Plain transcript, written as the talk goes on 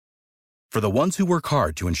For the ones who work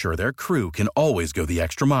hard to ensure their crew can always go the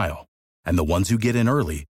extra mile, and the ones who get in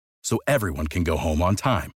early so everyone can go home on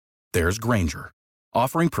time, there's Grainger,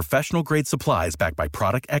 offering professional-grade supplies backed by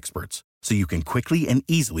product experts so you can quickly and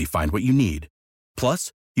easily find what you need.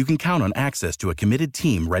 Plus, you can count on access to a committed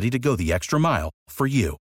team ready to go the extra mile for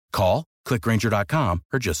you. Call, click Grainger.com,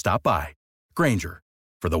 or just stop by. Grainger,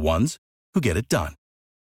 for the ones who get it done.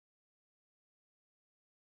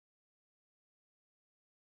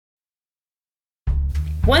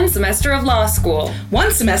 One semester of law school.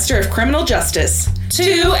 One semester of criminal justice.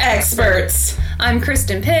 Two experts. I'm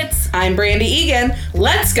Kristen Pitts. I'm Brandy Egan.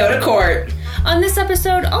 Let's go to court. On this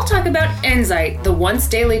episode, I'll talk about Enzyte, the once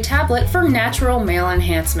daily tablet for natural male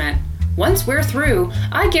enhancement. Once we're through,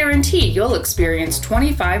 I guarantee you'll experience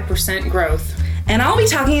 25% growth. And I'll be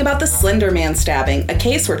talking about the Slender Man stabbing, a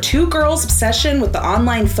case where two girls' obsession with the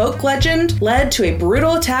online folk legend led to a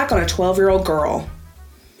brutal attack on a 12-year-old girl.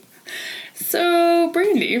 So,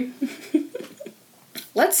 Brandy,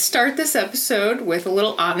 let's start this episode with a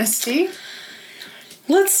little honesty.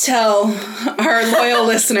 Let's tell our loyal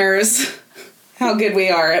listeners how good we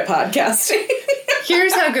are at podcasting.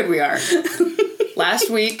 Here's how good we are. Last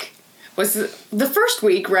week was the first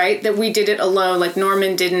week, right, that we did it alone. Like,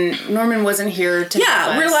 Norman wasn't here to help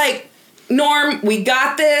us. We're like, Norm, we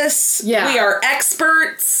got this. Yeah. We are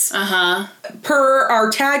experts. Uh-huh. Per our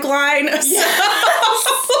tagline.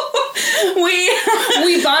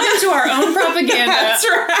 We bought into our own propaganda. That's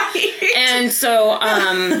right. And so,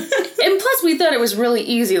 and plus we thought it was really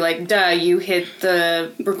easy. Like, duh, you hit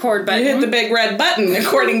the record button. You hit the big red button,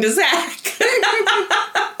 according to Zach.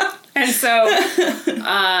 And so,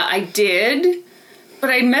 I did, but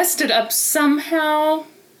I messed it up somehow.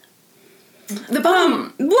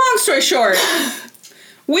 Long story short,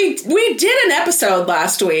 we did an episode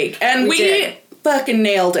last week, and we fucking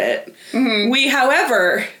nailed it. Mm-hmm. We,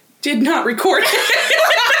 however, did not record it.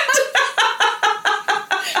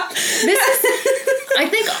 I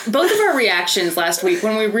think both of our reactions last week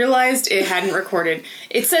when we realized it hadn't recorded,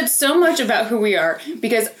 it said so much about who we are,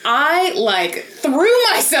 because I, threw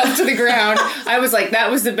myself to the ground. I was like, that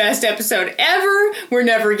was the best episode ever. We're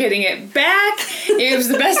never getting it back. It was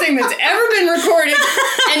the best thing that's ever been recorded.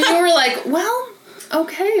 And you were like, well,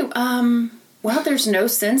 okay, well, there's no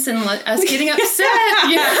sense in us getting upset.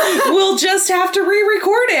 Yeah. We'll just have to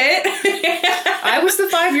re-record it. I was the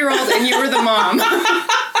 5-year-old and you were the mom.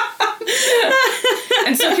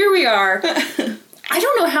 And so here we are. I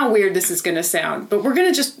don't know how weird this is going to sound, but we're going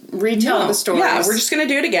to just retell the stories. Yeah, we're just going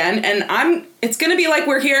to do it again. And it's going to be like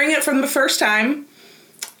we're hearing it from the first time.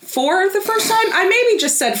 For the first time? I maybe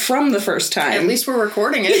just said from the first time. At least we're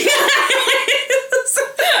recording it.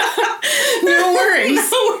 No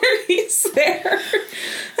worries. No worries there.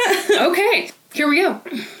 Okay, here we go.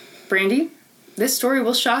 Brandy, this story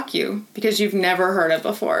will shock you because you've never heard it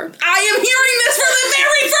before. I am hearing this for the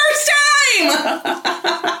very first time!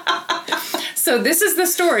 So this is the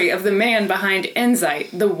story of the man behind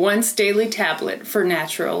Enzyte, the once daily tablet for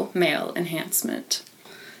natural male enhancement.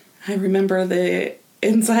 I remember the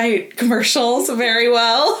Enzyte commercials very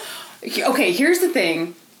well. Okay, here's the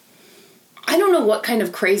thing. I don't know what kind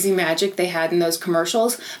of crazy magic they had in those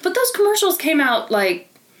commercials, but those commercials came out a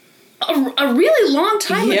really long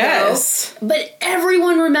time ago. But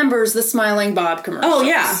everyone remembers the Smiling Bob commercials. Oh,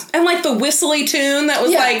 yeah. And the whistly tune that was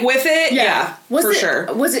with it. Yeah,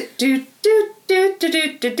 sure. Was it do do do do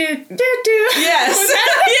do do do do do? Yes.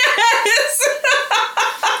 Yes.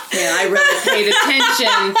 Man, I really paid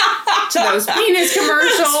attention to those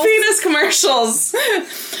penis commercials.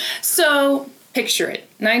 So, picture it.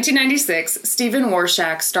 1996, Stephen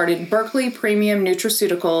Warshak started Berkeley Premium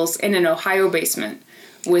Nutraceuticals in an Ohio basement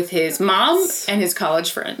with his mom and his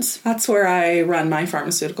college friends. That's where I run my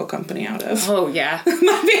pharmaceutical company out of. Oh, yeah.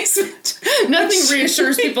 My basement. Nothing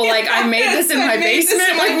reassures people like, I made this in my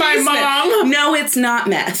basement with my mom. No, it's not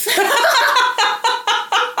meth.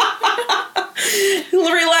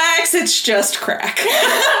 Relax, it's just crack.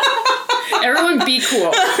 Everyone be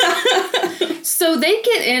cool. So they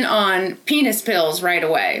get in on penis pills right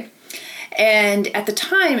away. And at the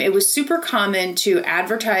time, it was super common to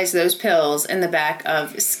advertise those pills in the back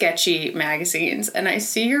of sketchy magazines. And I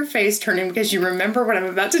see your face turning because you remember what I'm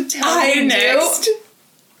about to tell you next.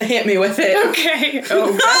 Hit me with it. Okay.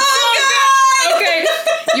 Oh, God! Okay.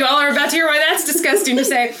 You all are about to hear why that's disgusting to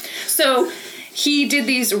say. So he did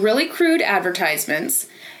these really crude advertisements.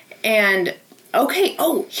 And,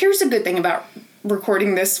 here's a good thing about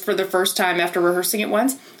recording this for the first time after rehearsing it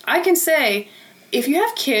once. I can say, if you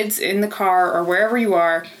have kids in the car or wherever you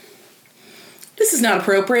are, this is not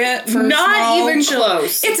appropriate for not even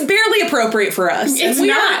close. It's barely appropriate for us. It's we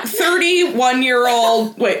not. are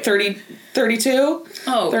 31-year-old, 30 32?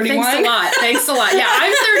 Oh, 31? thanks a lot. Thanks a lot. Yeah,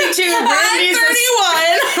 I'm 32. I'm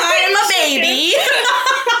 31. I'm a baby.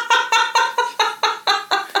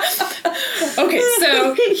 Okay,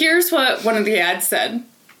 so here's what one of the ads said.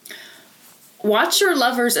 Watch your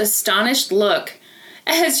lover's astonished look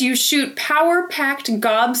as you shoot power-packed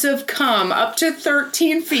gobs of cum up to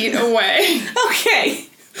 13 feet away. Okay.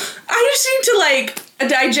 I just need to,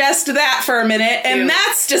 digest that for a minute, and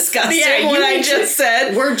that's disgusting, Yeah, what I just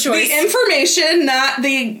said. Word choice. The information, not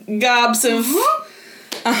the gobs of...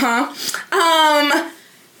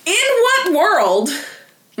 in what world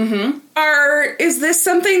is this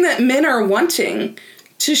something that men are wanting?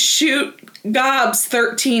 To shoot gobs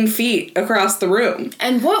 13 feet across the room?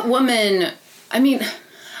 And what woman... I mean,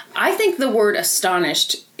 I think the word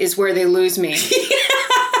astonished is where they lose me.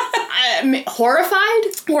 Horrified?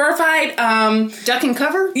 Horrified, Duck and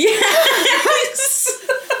cover? Yes!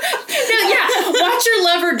 Yeah, watch your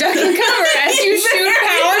lover duck and cover as you shoot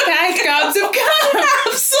power-packed gobs of cum.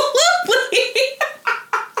 Absolutely!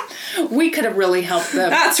 We could have really helped them.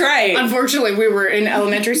 That's right. Unfortunately, we were in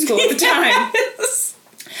elementary school at the time. Yes.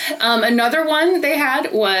 Another one they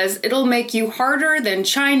had was, it'll make you harder than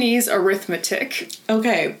Chinese arithmetic.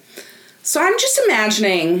 Okay. So I'm just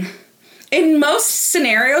imagining, in most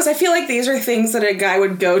scenarios, I feel like these are things that a guy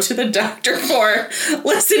would go to the doctor for.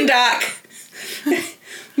 Listen, doc,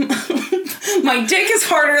 my dick is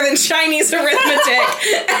harder than Chinese arithmetic,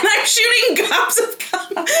 and I'm shooting gobs of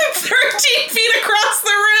cum 13 feet across the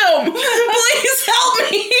room. Please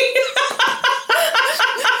help me.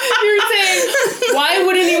 You're saying, why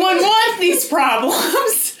would anyone want these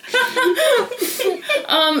problems?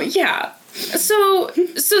 Yeah. So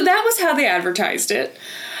that was how they advertised it.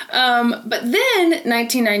 But then,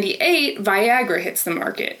 1998, Viagra hits the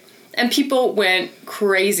market. And people went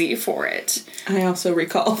crazy for it. I also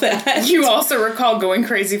recall that. You also recall going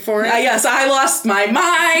crazy for it? Yes, I lost my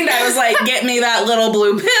mind. I was like, get me that little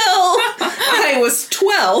blue pill. I was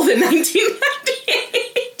 12 in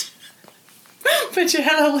 1998. But you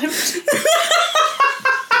had a lip.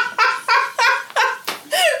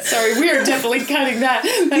 Sorry, we are definitely cutting that.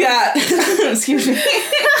 Yeah. Excuse me.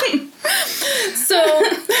 So,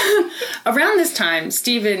 around this time,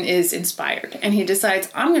 Stephen is inspired, and he decides,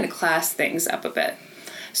 I'm going to class things up a bit.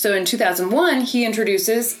 So, in 2001, he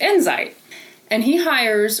introduces Enzyte, and he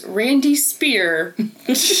hires Randy Spear,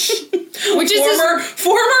 which is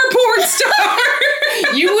former porn star.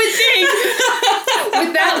 You would think,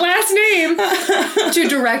 with that last name, to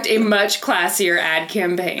direct a much classier ad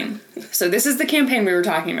campaign. So this is the campaign we were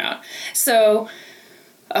talking about. So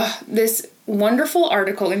this wonderful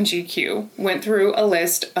article in GQ went through a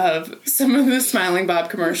list of some of the Smiling Bob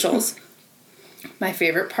commercials. My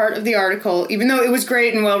favorite part of the article, even though it was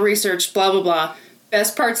great and well-researched, blah, blah, blah,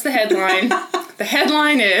 best part's the headline. The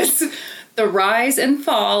headline is, The Rise and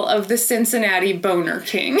Fall of the Cincinnati Boner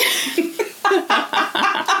King.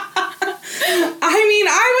 I mean,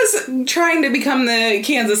 I was trying to become the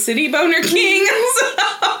Kansas City Boner King,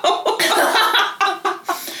 so...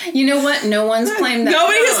 You know what? No one's claimed that.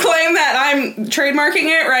 Nobody has claimed that. I'm trademarking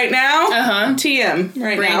it right now. TM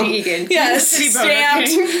right Randy now. Egan. Yes, City Boner stamped.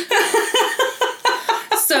 King.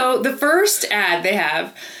 So the first ad they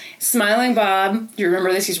have, Smiling Bob, you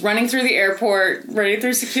remember this, he's running through the airport, running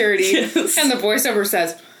through security, yes. And the voiceover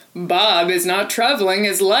says, Bob is not traveling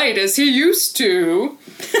as light as he used to.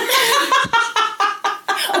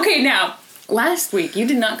 Okay, now, last week, you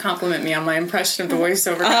did not compliment me on my impression of the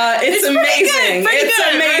voiceover. It's amazing. It's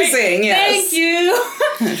amazing, right? yes. Thank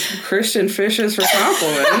you. Christian fishes for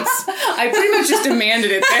compliments. I pretty much just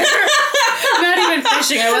demanded it there. Not even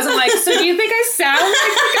fishing. I wasn't like, so do you think I sound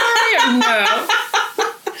like the guy? Or no.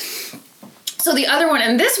 So the other one,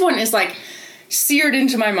 and this one is like seared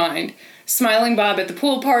into my mind. Smiling Bob at the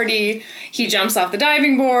pool party. He jumps off the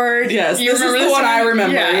diving board. Yes, you this is the one I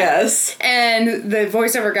remember, yeah. Yes. And the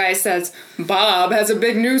voiceover guy says, Bob has a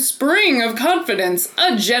big new spring of confidence,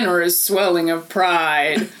 a generous swelling of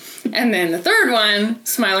pride. And then the third one,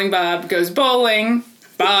 Smiling Bob goes bowling.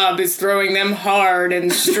 Bob is throwing them hard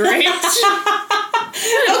and straight.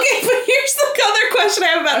 Okay, but here's the other question I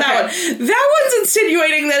have about that one. That one's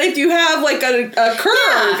insinuating that if you have like a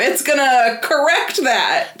curve, it's gonna correct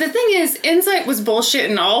that. The thing is, Enzyte was bullshit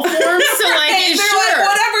in all forms, so like, They're sure. like,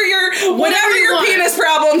 whatever your penis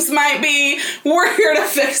problems might be, we're here to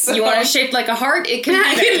fix them. You want it shaped like a heart? It can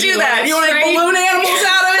I can do that. You want to balloon animals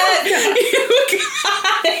out of it? You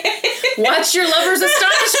got it. Watch your lover's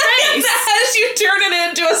astonished face. As you turn it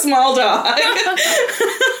into a small dog.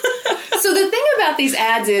 So the thing about these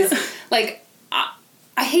ads is, like,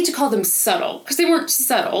 I hate to call them subtle, because they weren't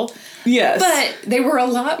subtle. Yes. But they were a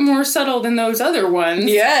lot more subtle than those other ones.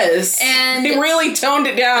 Yes. And they really toned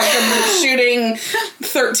it down from shooting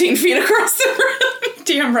 13 feet across the room.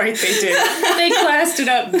 Damn right they did. They classed it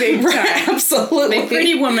up big time. Absolutely. They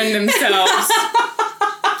pretty woman themselves.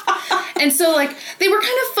 And so, like, they were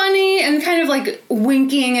kind of funny and kind of, like,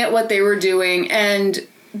 winking at what they were doing, and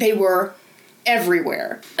they were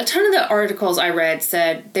everywhere. A ton of the articles I read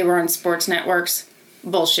said they were on sports networks.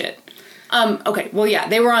 Bullshit. Okay, well, yeah,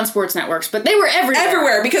 they were on sports networks, but they were everywhere.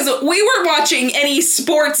 Everywhere, because we weren't watching any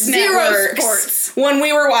sports networks sports when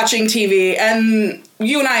we were watching TV, and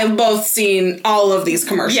you and I have both seen all of these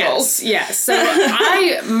commercials. Yes. So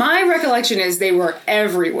my recollection is they were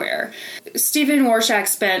everywhere. Stephen Warshak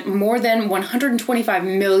spent more than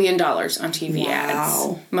 $125 million on TV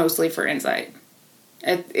ads, mostly for Insight.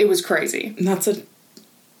 It was crazy. That's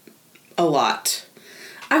a lot.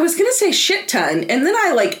 I was going to say shit ton, and then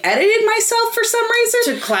I, like, edited myself for some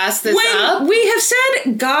reason. To class this up? We have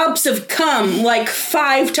said gobs of cum, like,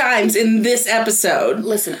 5 times in this episode.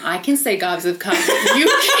 Listen, I can say gobs of cum. You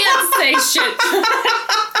can't say shit.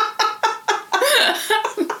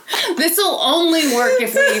 This'll only work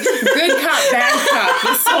if we good cop, bad cop,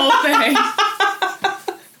 this whole thing.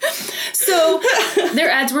 So, their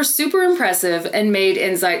ads were super impressive and made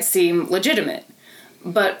Insight seem legitimate.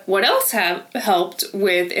 But what else helped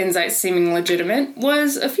with Insight seeming legitimate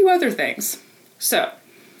was a few other things. So,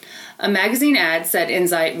 a magazine ad said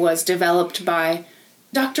Insight was developed by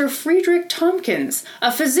Dr. Friedrich Tompkins,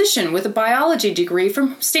 a physician with a biology degree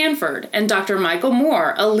from Stanford, and Dr. Michael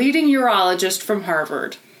Moore, a leading urologist from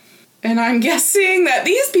Harvard. And I'm guessing that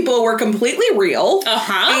these people were completely real.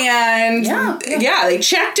 Uh-huh. And, yeah they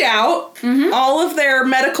checked out. Mm-hmm. All of their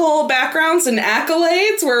medical backgrounds and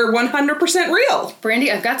accolades were 100% real.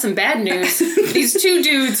 Brandy, I've got some bad news. These 2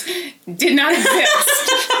 dudes did not exist.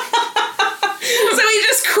 So he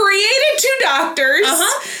just created 2 doctors.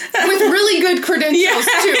 Uh-huh. With really good credentials,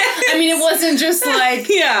 too. I mean, it wasn't just like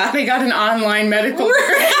they got an online medical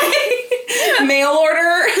degree. Mail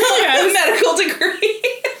order medical degree.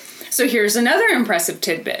 So here's another impressive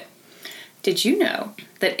tidbit. Did you know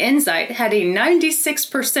that Insight had a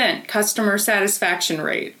 96% customer satisfaction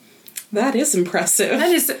rate? That is impressive.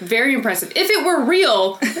 That is very impressive. If it were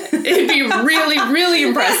real, it'd be really, really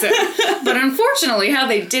impressive. But unfortunately, how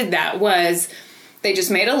they did that was they just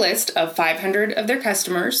made a list of 500 of their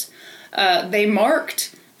customers. They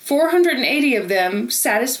marked 480 of them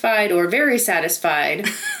satisfied or very satisfied,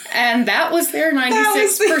 and that was their 96%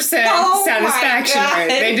 satisfaction rate.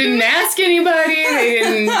 They didn't ask anybody. They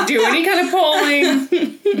didn't do any kind of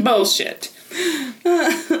polling. Bullshit.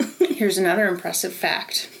 Here's another impressive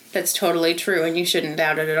fact that's totally true, and you shouldn't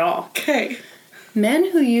doubt it at all. Okay.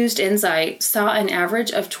 Men who used Insight saw an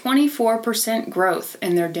average of 24% growth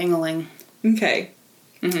in their ding-a-ling. Okay.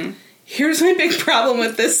 Mm-hmm. Here's my big problem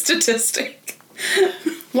with this statistic.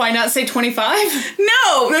 Why not say 25?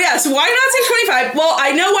 No, yes, why not say 25? Well,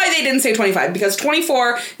 I know why they didn't say 25, because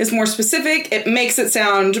 24 is more specific. It makes it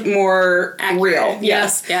sound more real.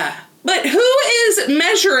 Yes. Yeah. But who is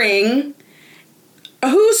measuring,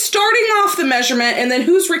 who's starting off the measurement, and then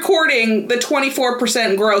who's recording the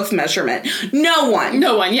 24% growth measurement? No one.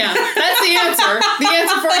 No one, yeah. That's the answer. The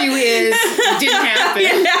answer for you is, didn't happen.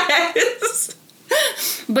 Yes.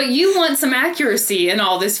 But you want some accuracy in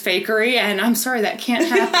all this fakery, and I'm sorry, that can't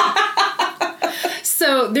happen.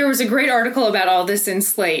 So there was a great article about all this in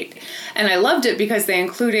Slate, and I loved it because they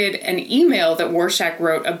included an email that Warshak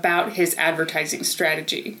wrote about his advertising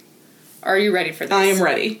strategy. Are you ready for this? I am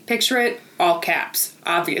ready. Picture it, all caps,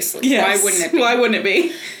 obviously. Yes. Why wouldn't it be? Why wouldn't it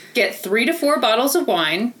be? Get 3 to 4 bottles of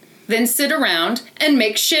wine, then sit around and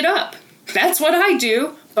make shit up. That's what I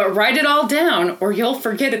do. But write it all down, or you'll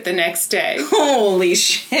forget it the next day. Holy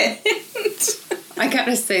shit. I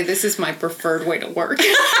gotta say, this is my preferred way to work.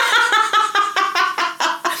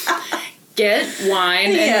 Get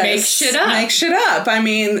wine and make shit up. Make shit up. I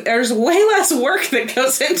mean, there's way less work that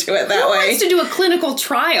goes into it that way. Who wants to do a clinical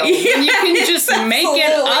trial when you can just make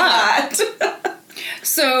it up?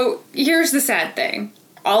 So, here's the sad thing.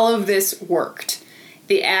 All of this worked.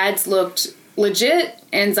 The ads looked legit.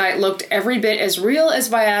 Insight looked every bit as real as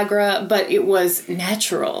Viagra, but it was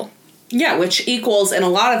natural. Yeah, which equals, in a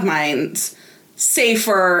lot of minds,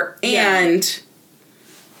 safer and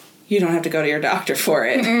you don't have to go to your doctor for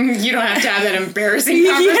it. You don't have to have that embarrassing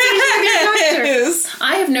conversation with your doctor.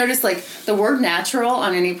 I have noticed, like, the word natural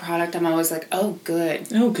on any product, I'm always like, oh, good.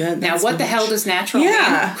 Oh, good. Now, what the hell does natural mean?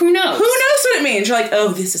 Who knows? Who knows what it means? You're like,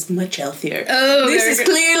 oh, this is much healthier. Oh, this is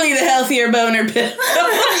clearly the healthier boner pill.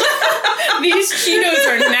 These Cheetos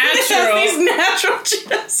are natural. These natural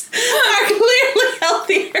Cheetos are clearly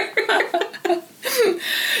healthier.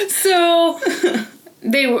 So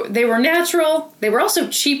they were natural. They were also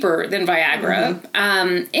cheaper than Viagra.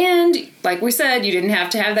 And like we said, you didn't have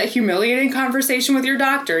to have that humiliating conversation with your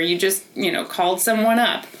doctor. You just, called someone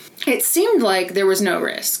up. It seemed like there was no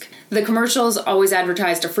risk. The commercials always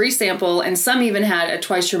advertised a free sample, and some even had a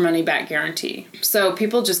twice your money back guarantee. So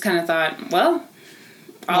people just kind of thought, well,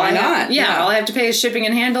 why not? All I have to pay is shipping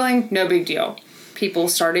and handling. No big deal. People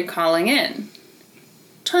started calling in.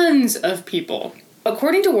 Tons of people.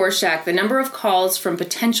 According to Warshak, the number of calls from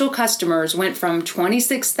potential customers went from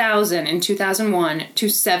 26,000 in 2001 to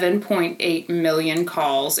 7.8 million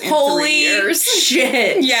calls in 3 years.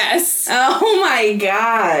 Shit. Yes. Oh my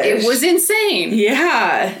gosh. It was insane.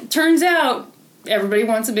 Yeah. Turns out, everybody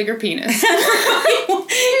wants a bigger penis. You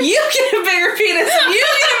get a bigger penis, and you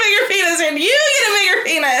get a bigger penis, and you get a bigger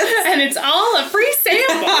penis. And it's all a free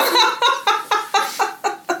sample.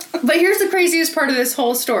 But here's the craziest part of this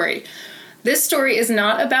whole story. This story is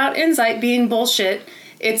not about Insight being bullshit.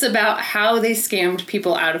 It's about how they scammed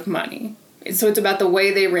people out of money. So it's about the way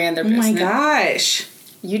they ran their business. Oh my gosh.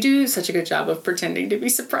 You do such a good job of pretending to be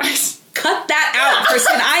surprised. Cut that out,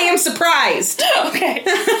 Kristen. I am surprised. Okay.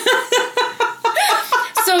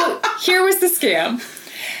 So here was the scam.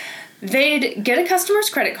 They'd get a customer's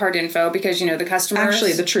credit card info because, the customer...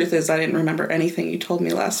 Actually, the truth is I didn't remember anything you told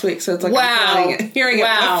me last week, so it's like wow. I'm hearing it for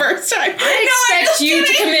the first time. I expect you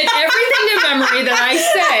to commit everything to memory that I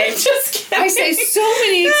say. Just kidding. I say so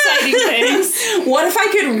many exciting things. What if I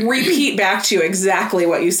could repeat back to you exactly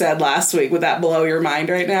what you said last week? Would that blow your mind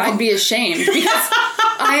right now? I'd be ashamed because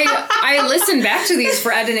I listen back to these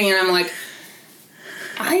for editing and I'm like,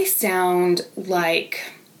 I sound like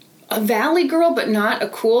a Valley girl, but not a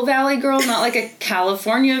cool Valley girl, not like a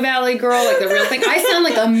California Valley girl, like the real thing. I sound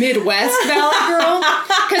like a Midwest Valley girl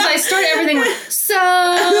because I start everything with so. So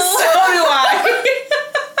do I.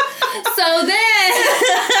 So then,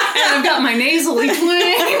 and I've got my nasally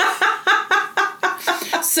twang.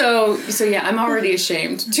 So yeah, I'm already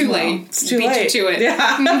ashamed. Too late. It's too Beat late. you to it.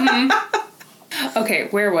 Yeah. Mm-hmm. Okay,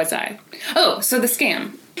 where was I? Oh, so the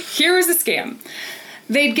scam. Here was the scam.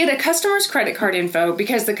 They'd get a customer's credit card info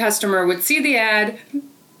because the customer would see the ad.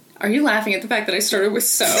 Are you laughing at the fact that I started with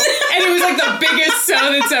so? And it was like the biggest so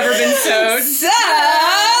that's ever been sewed.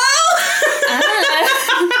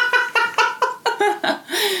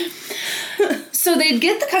 So they'd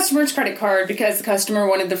get the customer's credit card because the customer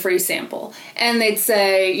wanted the free sample. And they'd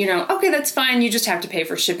say, okay, that's fine. You just have to pay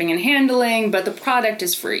for shipping and handling, but the product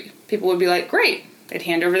is free. People would be like, great. They'd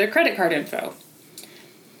hand over their credit card info.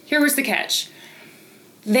 Here was the catch.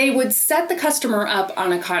 They would set the customer up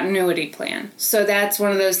on a continuity plan. So that's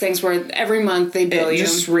one of those things where every month they bill you. It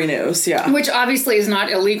just renews, yeah. Which obviously is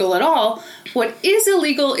not illegal at all. What is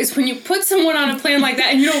illegal is when you put someone on a plan like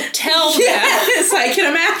that and you don't tell them. Yes, I can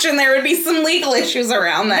imagine there would be some legal issues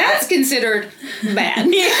around that. That's considered bad.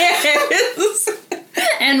 Yes.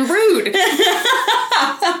 And rude.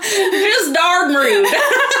 Just darn rude.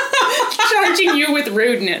 Charging you with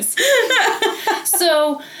rudeness.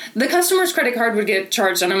 So the customer's credit card would get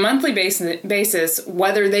charged on a monthly basis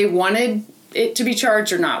whether they wanted it to be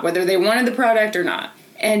charged or not, whether they wanted the product or not.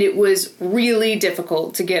 And it was really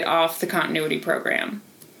difficult to get off the continuity program.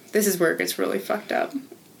 This is where it gets really fucked up.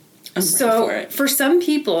 So for some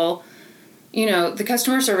people, the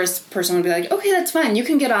customer service person would be like, okay, that's fine. You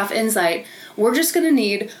can get off Insight. We're just going to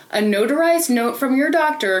need a notarized note from your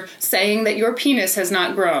doctor saying that your penis has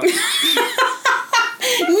not grown.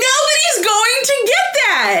 Nobody's going to get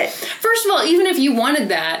that. First of all, even if you wanted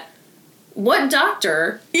that, what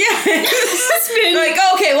doctor? Yeah. Like,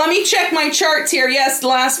 okay, let me check my charts here. Yes,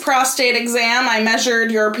 last prostate exam, I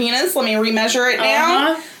measured your penis. Let me remeasure it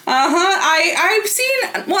now. I've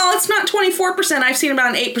seen, well, it's not 24%. I've seen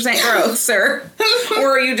about an 8% growth, sir.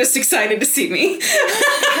 Or are you just excited to see me?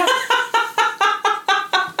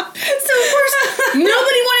 So, of course,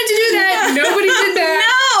 nobody wanted to do that. Nobody did that.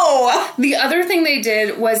 No! The other thing they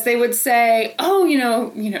did was they would say, oh,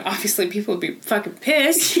 obviously people would be fucking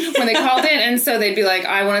pissed when they called in. And so they'd be like,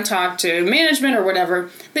 I want to talk to management or whatever.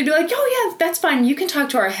 They'd be like, oh, yeah, that's fine. You can talk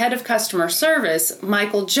to our head of customer service,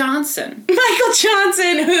 Michael Johnson. Michael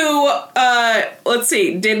Johnson, who, let's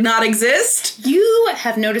see, did not exist? You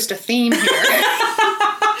have noticed a theme here.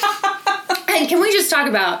 And can we just talk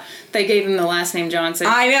about... They gave him the last name Johnson.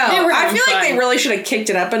 I know. I feel fun. like they really should have kicked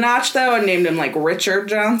it up a notch, though, and named him, like, Richard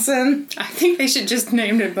Johnson. I think they should just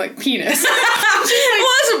named him, like, Penis. Let's not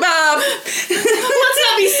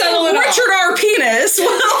be subtle at all. Richard R. Penis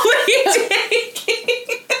will be taking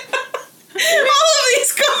all of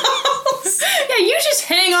these calls. Yeah, you just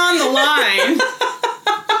hang on the line.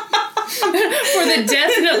 for the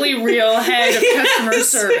definitely real head of customer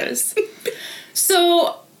service.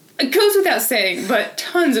 So, it goes without saying, but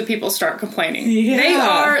tons of people start complaining. Yeah. They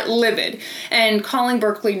are livid, and calling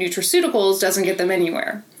Berkeley Nutraceuticals doesn't get them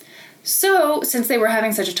anywhere. So, since they were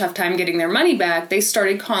having such a tough time getting their money back, they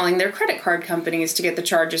started calling their credit card companies to get the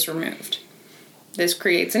charges removed. This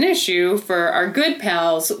creates an issue for our good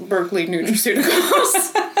pals, Berkeley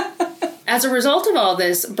Nutraceuticals. As a result of all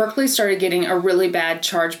this, Berkeley started getting a really bad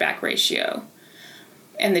chargeback ratio.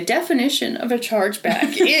 And the definition of a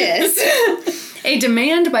chargeback is a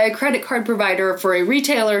demand by a credit card provider for a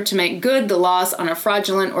retailer to make good the loss on a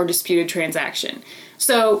fraudulent or disputed transaction.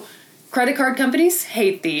 So, credit card companies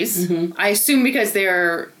hate these. Mm-hmm. I assume because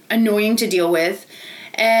they're annoying to deal with.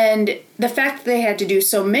 And the fact that they had to do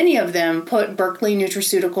so many of them put Berkeley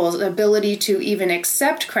Nutraceuticals' ability to even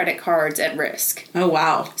accept credit cards at risk. Oh,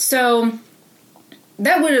 wow. So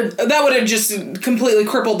that would have just completely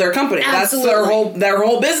crippled their company. Absolutely. That's their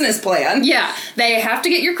whole business plan. Yeah. They have to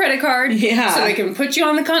get your credit card so they can put you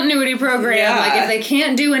on the continuity program. Yeah. Like, if they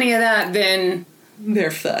can't do any of that, then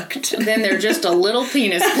they're fucked. Then they're just a little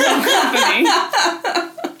penis company.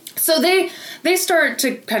 So they start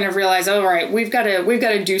to kind of realize, all right, we've got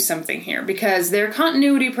to do something here, because their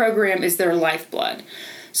continuity program is their lifeblood.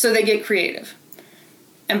 So they get creative.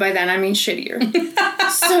 And by that I mean shittier.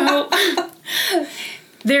 So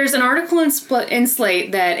there's an article in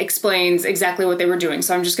Slate that explains exactly what they were doing.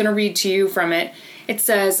 So I'm just going to read to you from it. It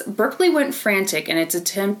says, Berkeley went frantic in its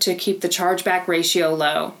attempt to keep the chargeback ratio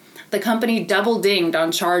low. The company double-dinged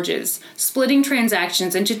on charges, splitting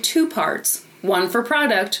transactions into two parts. One for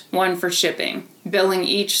product, one for shipping, billing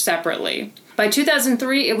each separately. By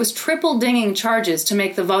 2003, it was triple-dinging charges to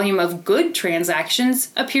make the volume of good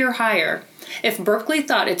transactions appear higher. If Berkeley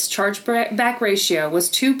thought its chargeback ratio was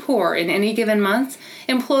too poor in any given month,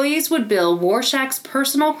 employees would bill Warshak's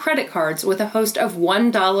personal credit cards with a host of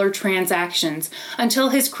 $1 transactions until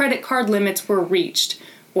his credit card limits were reached.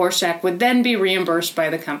 Warshak would then be reimbursed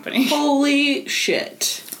by the company. Holy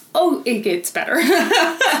shit. Oh, it gets better.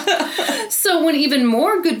 So when even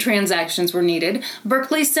more good transactions were needed,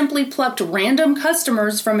 Berkeley simply plucked random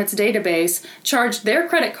customers from its database, charged their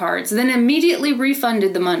credit cards, then immediately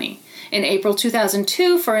refunded the money. In April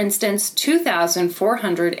 2002, for instance,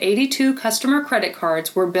 2,482 customer credit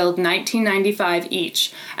cards were billed $19.95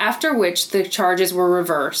 each, after which the charges were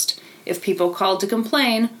reversed. If people called to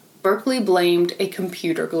complain, Berkeley blamed a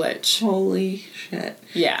computer glitch. Holy shit.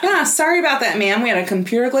 Yeah. Yeah, sorry about that, ma'am. We had a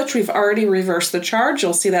computer glitch. We've already reversed the charge.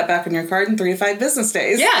 You'll see that back on your card in 3 to 5 business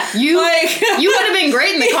days. Yeah, you would have been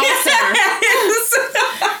great in the call center.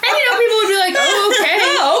 And, people would be like, oh, okay.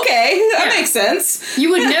 Oh, okay. That makes sense.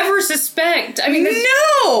 You would never suspect. I mean,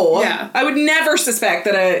 no. Yeah. I would never suspect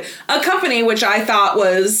that a company, which I thought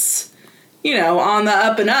was, on the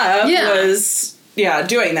up and up, was... Yeah,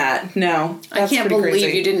 doing that. No. I can't believe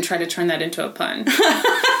crazy. You didn't try to turn that into a pun. On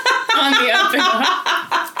the up and up.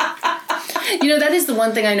 That is the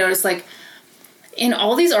one thing I noticed, like, in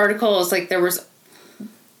all these articles, like, there was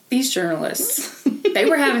these journalists. They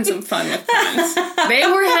were having some fun with puns. They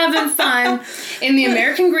were having fun. In the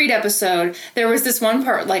American Greed episode, there was this one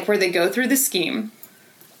part, like, where they go through the scheme,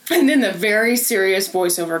 and then the very serious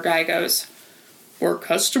voiceover guy goes, "Were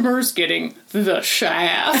customers getting the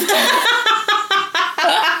shaft?"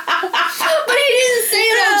 But he didn't say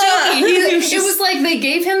it all jokey. It was like they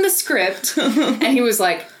gave him the script, and he was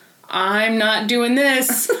like, I'm not doing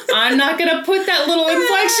this. I'm not going to put that little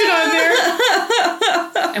inflection on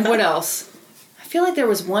there. And what else? I feel like there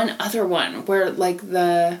was one other one where, like,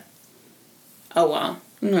 oh, well.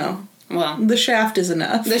 No. Well. The shaft is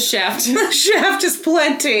enough. The shaft. The shaft is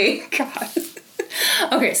plenty. God.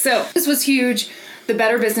 Okay, so this was huge. The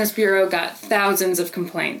Better Business Bureau got thousands of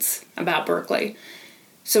complaints about Berkeley.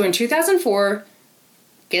 So in 2004,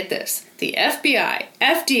 get this, the FBI,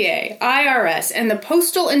 FDA, IRS, and the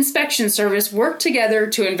Postal Inspection Service worked together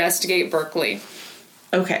to investigate Berkeley.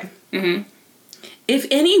 Okay. Mm-hmm. If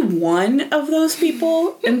any one of those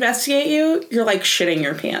people investigate you, you're like shitting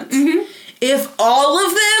your pants. Mm-hmm. If all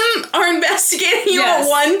of them are investigating you at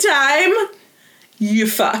one time, you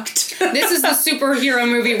fucked. This is the superhero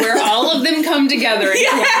movie where all of them come together and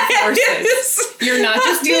join forces. You're not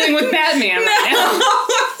just dealing with Batman right now.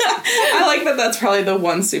 I like that that's probably the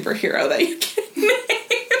one superhero that you can name.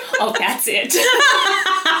 Oh, that's it.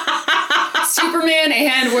 Superman,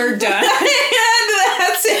 and we're done. And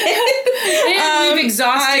that's it. And we've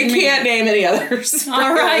exhausted me. I can't name any others.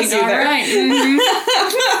 All right. Mm-hmm.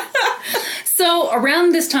 So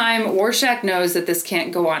around this time, Warshak knows that this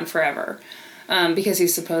can't go on forever. Because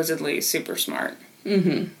he's supposedly super smart.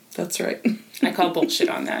 Mm-hmm. That's right. I call bullshit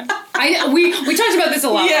on that. We talked about this a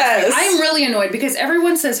lot. Yes. I am really annoyed because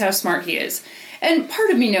everyone says how smart he is. And part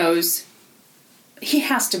of me knows he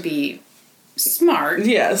has to be smart.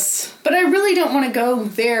 Yes. But I really don't want to go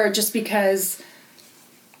there just because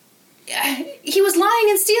he was lying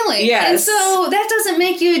and stealing. Yes. And so that doesn't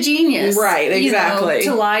make you a genius. Right, exactly.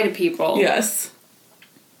 To lie to people. Yes.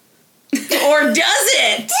 Or does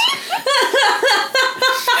it?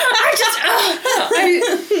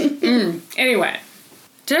 Anyway.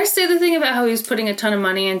 Did I say the thing about how he was putting a ton of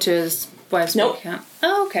money into his wife's bank account?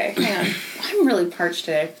 Oh, okay. Hang on. I'm really parched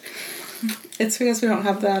today. It's because we don't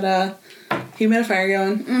have that humidifier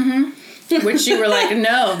going. Mm-hmm. Which you were like,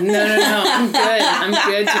 no. I'm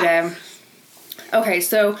good today. Okay,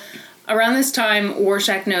 so around this time,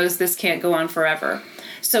 Warshak knows this can't go on forever.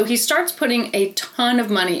 So he starts putting a ton of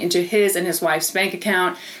money into his and his wife's bank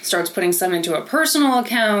account, starts putting some into a personal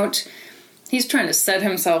account. He's trying to set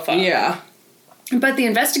himself up. Yeah. But the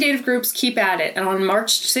investigative groups keep at it, and on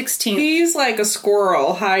March 16th... He's like a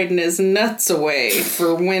squirrel hiding his nuts away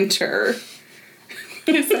for winter.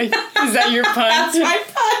 Is that your pun? That's my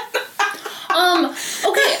pun.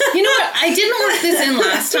 Okay, you know what? I didn't work this in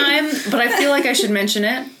last time, but I feel like I should mention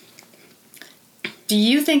it. Do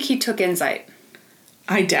you think he took Insight?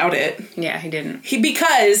 I doubt it. Yeah, he didn't.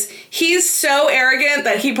 Because he's so arrogant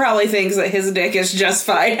that he probably thinks that his dick is just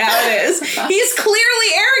fine how it is. He's clearly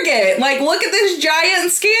arrogant. Like, look at this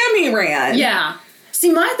giant scam he ran. Yeah.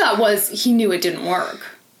 See, my thought was he knew it didn't work.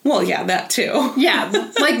 Well, yeah, that too. Yeah,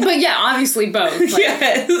 but yeah, obviously both. Like,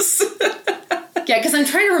 yes. Yeah, because I'm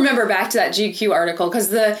trying to remember back to that GQ article, because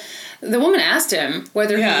the woman asked him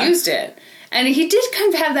whether he used it. And he did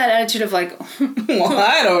kind of have that attitude of like, well,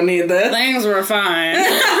 I don't need this. Things were fine.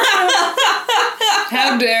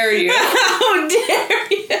 How dare you? How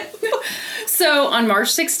dare you? So, on March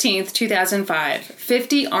 16th, 2005,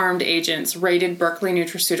 50 armed agents raided Berkeley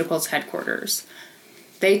Nutraceuticals headquarters.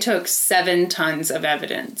 They took 7 tons of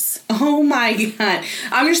evidence. Oh my god.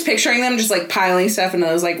 I'm just picturing them just like piling stuff into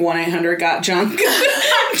those like 1-800-GOT-JUNK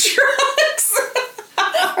trucks.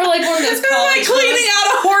 Or like one of those college like cleaning out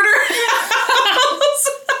a hoarder house.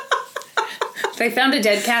 They found a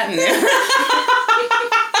dead cat in there.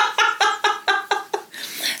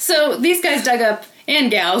 So these guys dug up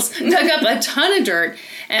a ton of dirt,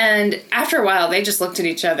 and after a while they just looked at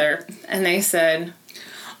each other and they said,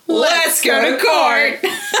 let's go to court.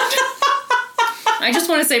 I just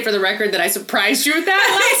want to say for the record that I surprised you with that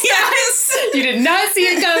last time. You did not see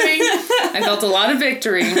it coming. I felt a lot of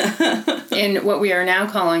victory in what we are now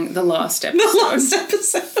calling the Lost episode. The Lost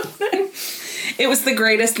episode. It was the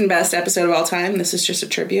greatest and best episode of all time. This is just a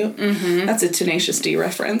tribute. Mm-hmm. That's a Tenacious D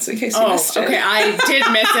reference, in case you missed it. Okay, I did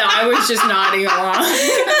miss it. I was just nodding along.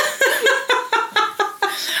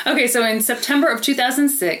 Okay, so in September of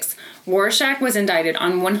 2006, Warshak was indicted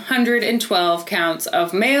on 112 counts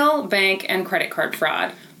of mail, bank, and credit card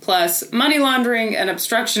fraud, plus money laundering and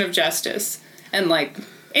obstruction of justice. And, like,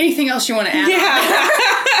 anything else you want to add?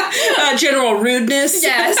 Yeah. General rudeness.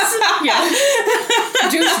 Yes. Yeah.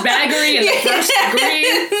 Douchebaggery in the first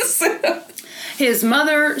degree. His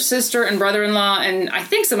mother, sister, and brother-in-law, and I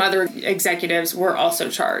think some other executives were also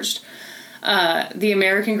charged. The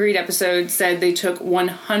American Greed episode said they took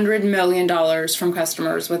 $100 million from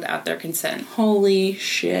customers without their consent. Holy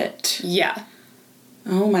shit. Yeah.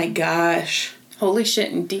 Oh my gosh. Holy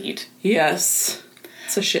shit indeed. Yes.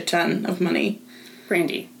 It's a shit ton of money.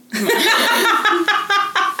 Brandy.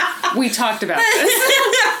 We talked about this.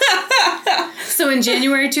 So in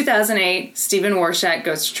January 2008, Stephen Warshak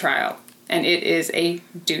goes to trial, and it is a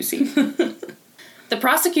doozy. The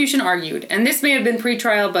prosecution argued, and this may have been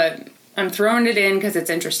pre-trial, but I'm throwing it in because it's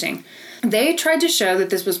interesting. They tried to show that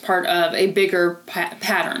this was part of a bigger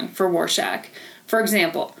pattern for Warshak. For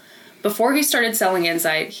example, before he started selling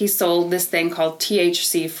Insight, he sold this thing called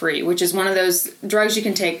THC-free, which is one of those drugs you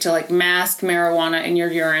can take to, like, mask marijuana in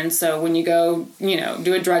your urine. So when you go,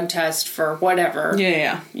 do a drug test for whatever,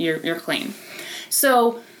 you're clean.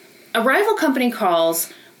 So a rival company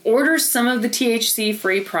orders some of the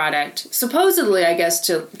THC-free product, supposedly, I guess,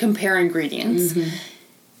 to compare ingredients. Mm-hmm.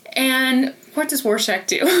 And what does Warshak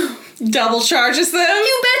do? Double charges them?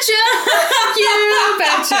 You betcha! You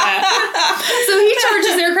betcha! So he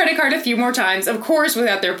charges their credit card a few more times, of course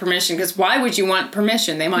without their permission, because why would you want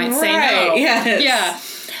permission? They might say no. Yes. Yeah.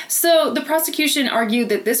 So the prosecution argued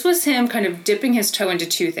that this was him kind of dipping his toe into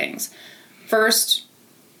 2 things. First,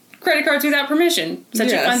 credit cards without permission.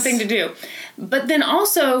 Such a fun thing to do. But then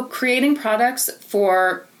also creating products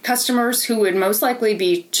for customers who would most likely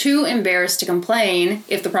be too embarrassed to complain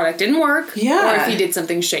if the product didn't work or if he did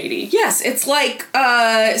something shady. Yes, it's like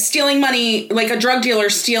stealing money, like a drug dealer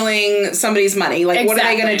stealing somebody's money. Like, what are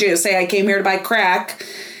they going to do? Say, I came here to buy crack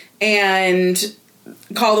and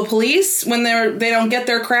call the police when they don't get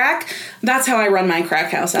their crack? That's how I run my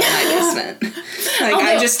crack house out of my basement. Like,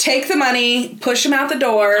 I just take the money, push them out the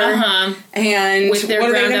door, and with their what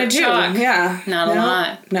are they going to do? Chalk. Yeah. Not a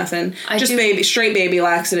lot. Nothing. Just straight baby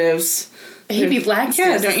laxatives. Baby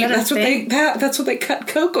laxatives? Yeah, don't you? That's what they cut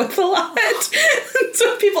Coke with a lot.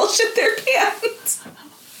 So people shit their pants.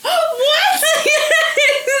 What?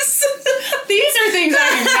 Yes. These are things I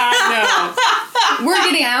do not know. We're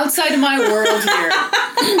getting outside of my world here.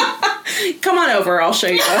 Come on over, I'll show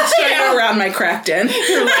you. I'll show you around my crack den.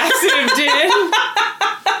 Your laxative den.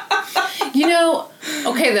 You know,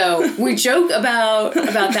 okay though, we joke about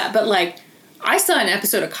that, but like, I saw an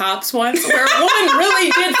episode of Cops once where a woman really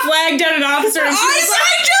did flag down an officer and I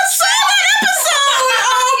just saw that episode!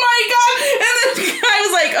 Oh my god! And then I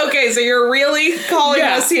was like, okay, so you're really calling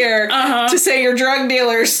us here to say your drug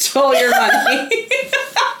dealer stole your money.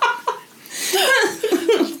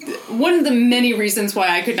 One of the many reasons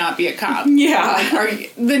why I could not be a cop. Yeah.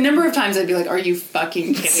 Like, the number of times I'd be like, are you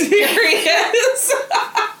fucking kidding me? Serious?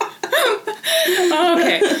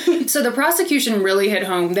 Okay. So the prosecution really hit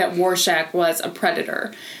home that Warshak was a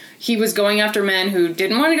predator. He was going after men who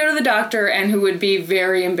didn't want to go to the doctor and who would be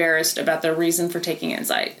very embarrassed about their reason for taking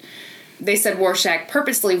Enzyte. They said Warshak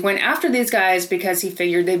purposely went after these guys because he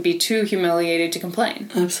figured they'd be too humiliated to complain.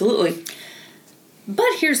 Absolutely.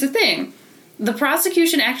 But here's the thing. The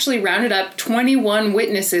prosecution actually rounded up 21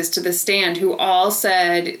 witnesses to the stand who all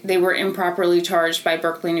said they were improperly charged by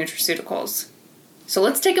Berkeley Nutraceuticals. So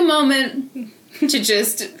let's take a moment to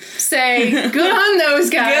just say, good on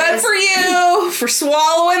those guys. Good for you for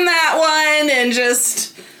swallowing that one and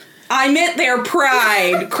just, I meant their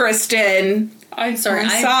pride, Kristen. I'm sorry.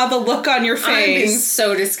 I saw the look on your face. I'm being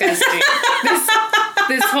so disgusting.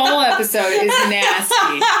 This whole episode is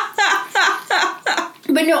nasty.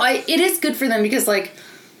 But no, it is good for them because, like,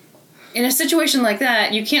 in a situation like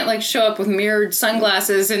that, you can't, like, show up with mirrored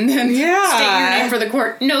sunglasses and then state your name for the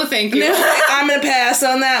court. No, thank you. No, I'm going to pass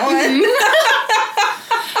on that one.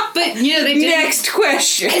 But, you know, they did. Next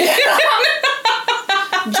question.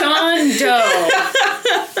 John Doe.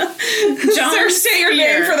 Sir, state your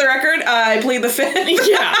name for the record. I plead the fifth.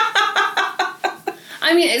 Yeah.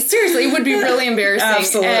 I mean, seriously, it would be really embarrassing.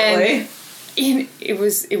 Absolutely. And it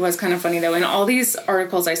was kind of funny, though. In all these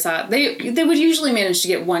articles I saw, they would usually manage to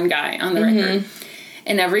get one guy on the record.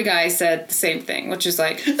 And every guy said the same thing, which is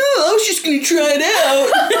like, oh, I was just going to try it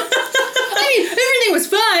out. I mean, everything was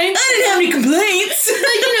fine. I didn't have any complaints.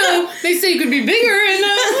 Like, you know, they say you could be bigger, and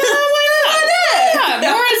why not?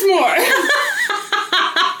 Yeah, more is more.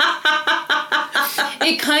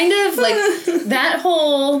 It kind of, like, that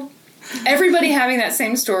whole... Everybody having that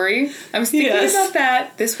same story. I was thinking about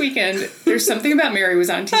that this weekend. There's Something About Mary was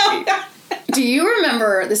on TV. Do you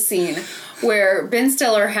remember the scene where Ben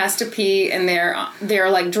Stiller has to pee and they're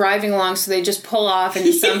like driving along, so they just pull off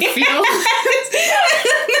into some field? And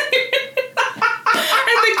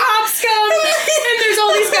the cops come and there's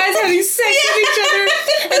all these guys having sex with each other,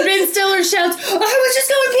 and Ben Stiller shouts, "I was just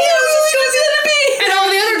going to pee, I was just going to pee," and all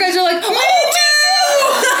the other guys are like, "Me too!"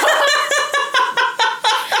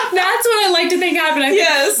 That's what I like to think happened. I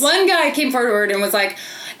think one guy came forward and was like,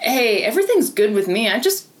 "Hey, everything's good with me. I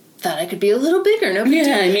just thought I could be a little bigger. No big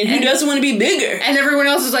deal. I mean, who doesn't want to be bigger?" And everyone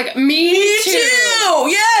else was like, Me too.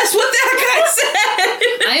 Yes, what that guy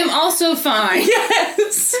said. I am also fine.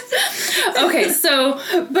 Yes. Okay, so,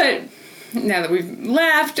 but now that we've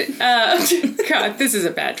laughed, God, this is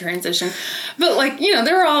a bad transition. But, like, you know,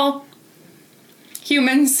 they're all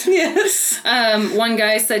humans. Yes. One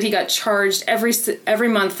guy said he got charged every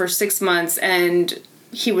month for 6 months, and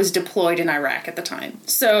he was deployed in Iraq at the time.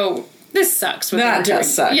 So this sucks. That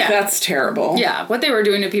does suck. Yeah. That's terrible. Yeah, what they were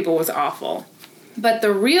doing to people was awful. But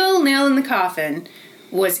the real nail in the coffin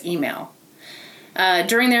was email.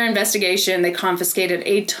 During their investigation, they confiscated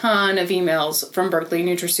a ton of emails from Berkeley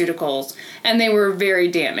Nutraceuticals, and they were very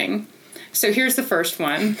damning. So here's the first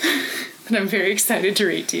one that I'm very excited to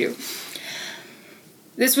read to you.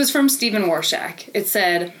 This was from Stephen Warshak. It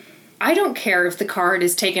said, "I don't care if the card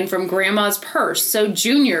is taken from Grandma's purse so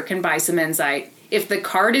Junior can buy some Enzyte. If the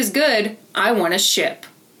card is good, I want to ship."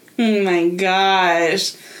 Oh my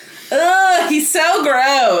gosh. Ugh, he's so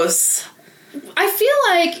gross. I feel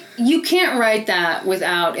like you can't write that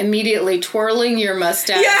without immediately twirling your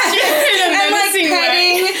mustache. Yeah, and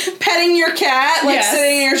like petting your cat, like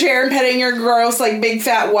sitting in your chair and petting your gross, like big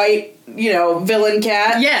fat white, you know, villain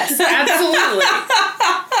cat. Yes, absolutely.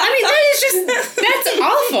 I mean, that's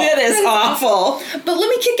awful. It is awful. But let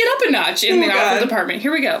me kick it up a notch in the awful department.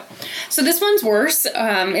 Here we go. So this one's worse.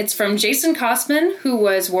 It's from Jason Kosman, who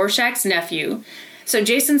was Warshak's nephew. So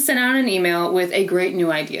Jason sent out an email with a great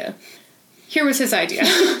new idea. Here was his idea.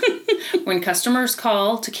 When customers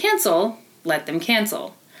call to cancel, let them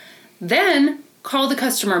cancel. Then call the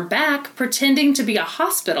customer back pretending to be a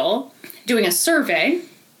hospital, doing a survey,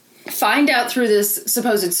 find out through this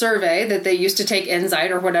supposed survey that they used to take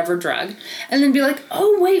Enzyte or whatever drug, and then be like,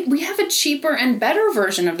 oh, wait, we have a cheaper and better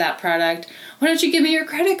version of that product. Why don't you give me your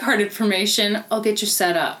credit card information? I'll get you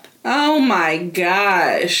set up. Oh, my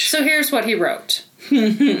gosh. So here's what he wrote.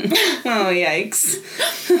 Oh, yikes.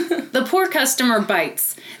 The poor customer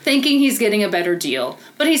bites, thinking he's getting a better deal,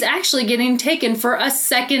 but he's actually getting taken for a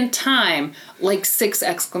second time. Like 6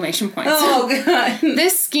 exclamation points. Oh, God.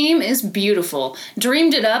 This scheme is beautiful.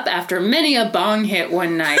 Dreamed it up after many a bong hit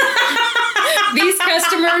one night. These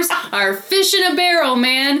customers are fish in a barrel,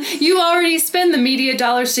 man. You already spend the media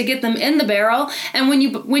dollars to get them in the barrel, and when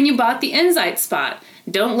you bought the Enzyte spot.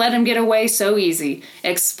 Don't let them get away so easy.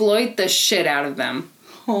 Exploit the shit out of them.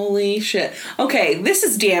 Holy shit. Okay, this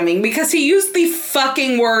is damning because he used the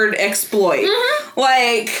fucking word exploit. Mm-hmm.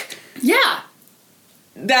 Like... Yeah.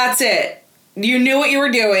 That's it. You knew what you were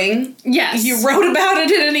doing. Yes. You wrote about it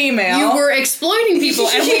in an email. You were exploiting people,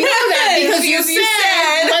 and we know that because you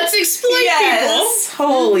said, let's exploit people.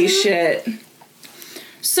 Holy shit.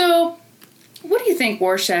 So... what do you think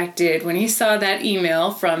Warshak did when he saw that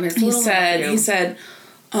email from his little nephew? He said,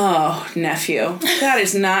 oh, nephew, that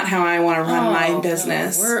is not how I want to run my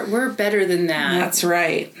business. No, we're better than that. That's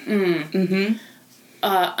right. Mm-hmm.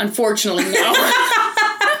 Unfortunately, no.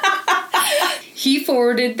 He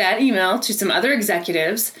forwarded that email to some other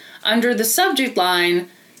executives under the subject line,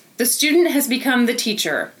 "The student has become the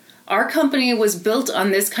teacher. Our company was built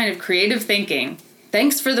on this kind of creative thinking.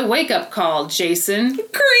 Thanks for the wake-up call, Jason."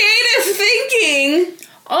 Creative thinking!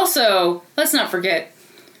 Also, let's not forget,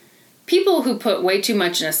 people who put way too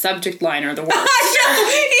much in a subject line are the worst.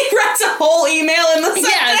 He writes a whole email in the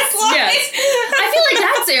subject line. Yes. I feel like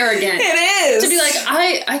that's arrogant. It is. To be like,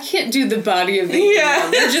 I can't do the body of the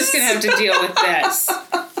email. We're just going to have to deal with this.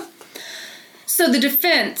 So the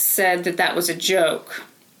defense said that was a joke.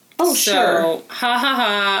 Oh, so, sure. Ha ha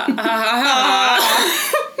ha, ha ha ha.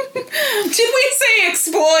 Did we say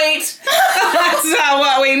exploit? That's not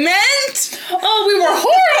what we meant. Oh, we were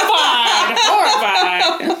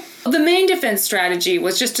horrified. The main defense strategy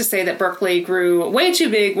was just to say that Berkeley grew way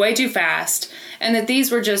too big, way too fast, and that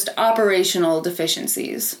these were just operational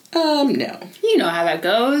deficiencies. No. You know how that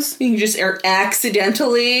goes. You just are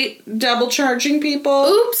accidentally double charging people.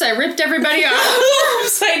 Oops, I ripped everybody off.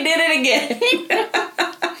 Oops, I did it again.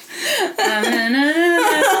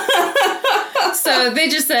 So they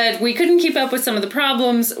just said, we couldn't keep up with some of the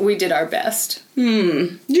problems. We did our best.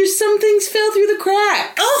 Just some things fell through the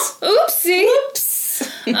cracks. Oh, oopsie. Whoops.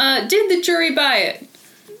 Did the jury buy it?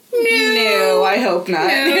 No, I hope not.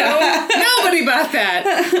 No, nobody bought that.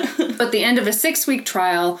 But at the end of a 6-week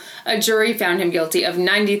trial, a jury found him guilty of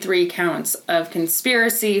 93 counts of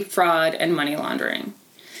conspiracy, fraud, and money laundering.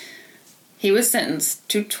 He was sentenced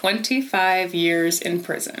to 25 years in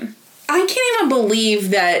prison. I can't even believe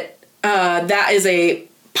that that is a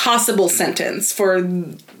possible sentence for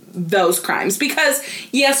those crimes. Because,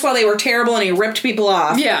 yes, while they were terrible and he ripped people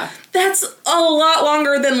off, that's a lot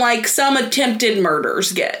longer than, like, some attempted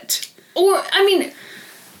murders get. Or, I mean,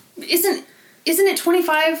 isn't it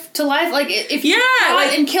 25 to life? Like, if you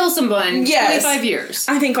caught and kill someone, 25 years.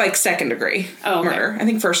 I think, like, second degree murder. I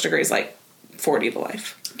think first degree is, like, 40 to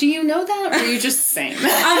life. Do you know that, or are you just saying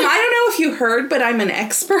that? I don't know if you heard, but I'm an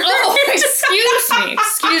expert. Oh,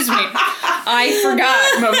 excuse me. I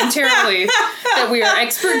forgot momentarily that we are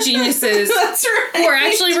expert geniuses. That's right. Who are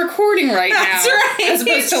actually recording right now. That's right. As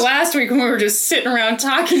opposed to last week when we were just sitting around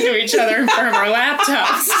talking to each other in front of our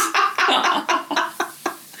laptops.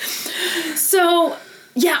 So,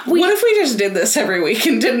 yeah. What if we just did this every week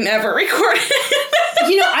and didn't ever record it?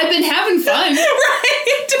 You know, I've been having fun.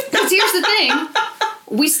 Right. Because here's the thing.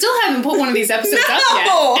 We still haven't put one of these episodes up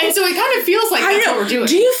yet. And so it kind of feels like that's what we're doing.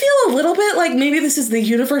 Do you feel a little bit like maybe this is the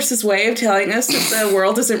universe's way of telling us that the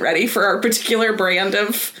world isn't ready for our particular brand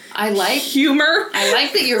of humor? I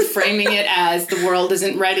like that you're framing it as the world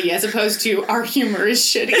isn't ready as opposed to our humor is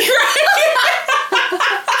shitty.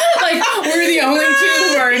 Like, we're the only two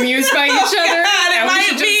who are amused by each other. God, it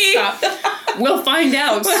might be. Stop. We'll find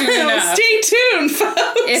out soon enough. Stay tuned, folks.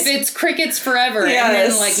 If it's crickets forever. Yes. And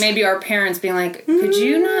then, like, maybe our parents being like, could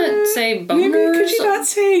you not say boners? Maybe could you not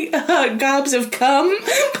say gobs of cum,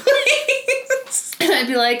 please? And I'd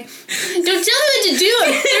be like, don't tell me what to do.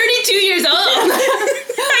 I'm 32 years old.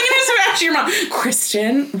 I to your mom,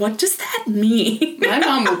 Kristen, what does that mean? My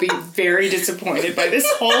mom will be very disappointed by this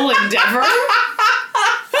whole endeavor.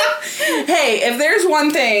 Hey, if there's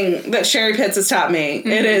one thing that Sherry Pitts has taught me,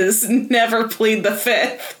 it is never plead the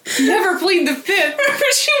fifth. Never plead the fifth. Remember,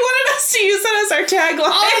 she wanted us to use that as our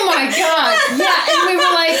tagline. Oh my god. Yeah, and we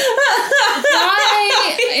were like,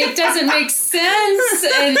 why? It doesn't make sense.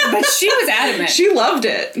 But she was adamant. She loved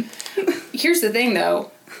it. Here's the thing,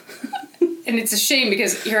 though. And it's a shame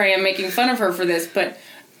because here I am making fun of her for this, but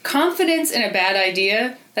confidence in a bad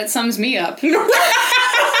idea, that sums me up.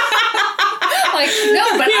 Like,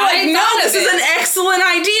 no, but this is an excellent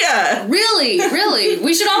idea. Really, really.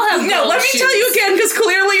 We should all have No, let me tell you again, because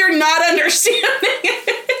clearly you're not understanding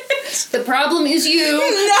it. The problem is you.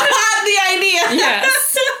 Not the idea.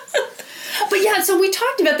 Yes. But yeah, so we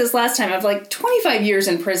talked about this last time of like 25 years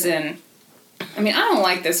in prison. I mean, I don't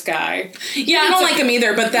like this guy. Yeah, I don't like him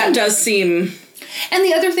either, but that does seem... And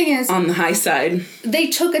the other thing is... on the high side. They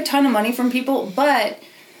took a ton of money from people, but...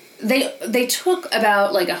 They took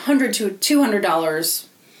about like $100 to $200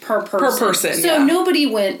 per person. Per person, so nobody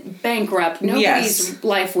went bankrupt. Nobody's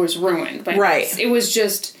life was ruined. But right. It was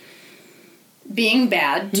just being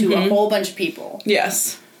bad to a whole bunch of people.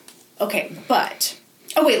 Yes. Okay, but...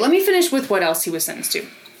 Oh, wait, let me finish with what else he was sentenced to.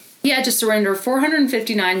 He had to surrender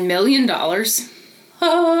 $459 million. And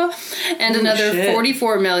another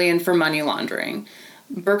 $44 million for money laundering.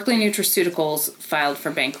 Berkeley Nutraceuticals filed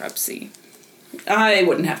for bankruptcy. I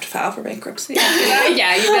wouldn't have to file for bankruptcy.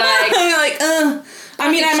 Yeah, you'd be like... I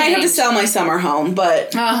mean, I might have to sell my summer home,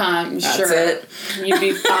 but... That's sure. It. You'd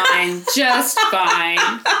be fine. Just fine.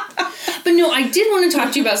 But no, I did want to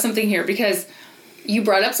talk to you about something here, because you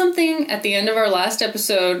brought up something at the end of our last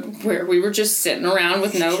episode where we were just sitting around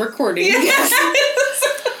with no recording. Yes.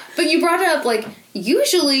 But you brought it up, like,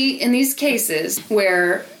 usually in these cases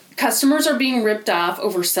where... customers are being ripped off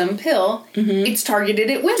over some pill, it's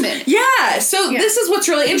targeted at women. Yeah, so this is what's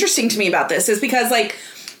really interesting to me about this, is because, like,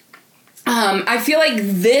 I feel like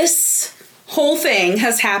this whole thing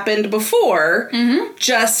has happened before,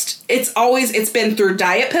 just, it's been through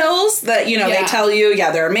diet pills that, you know, they tell you,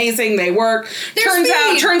 they're amazing, they work. Turns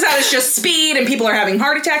out it's just speed and people are having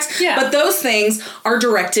heart attacks. Yeah. But those things are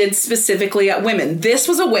directed specifically at women. This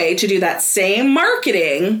was a way to do that same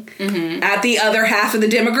marketing at the other half of the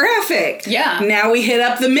demographic. Yeah. Now we hit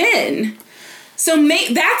up the men. So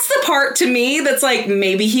that's the part to me that's like,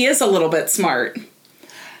 maybe he is a little bit smart.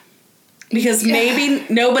 Because maybe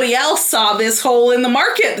nobody else saw this hole in the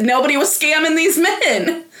market. Nobody was scamming these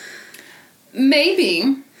men.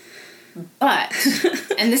 Maybe. But,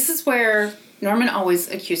 and this is where Norman always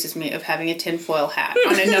accuses me of having a tinfoil hat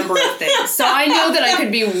on a number of things. So I know that I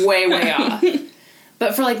could be way, way off.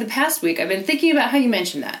 But for like the past week, I've been thinking about how you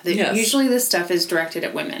mentioned that. Usually this stuff is directed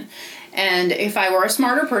at women. And if I were a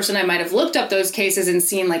smarter person, I might have looked up those cases and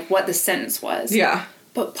seen like what the sentence was. Yeah.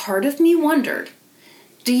 But part of me wondered...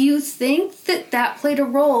 do you think that played a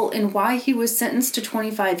role in why he was sentenced to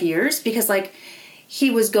 25 years? Because, like,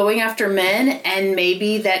 he was going after men, and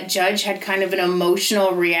maybe that judge had kind of an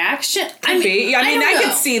emotional reaction? I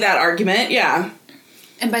could see that argument, yeah.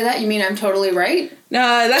 And by that, you mean I'm totally right?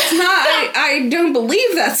 No, that's not... I don't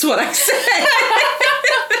believe that's what I said.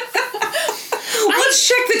 Let's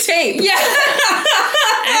check the tape. Yeah.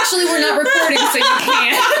 Actually, we're not recording, so you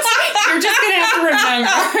can't. You're just going to have to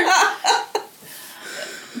remember.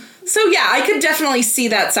 So, yeah, I could definitely see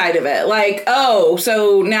that side of it. Like, oh,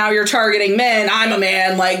 so now you're targeting men. I'm a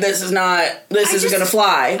man. Like, this isn't going to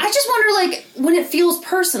fly. I just wonder, like, when it feels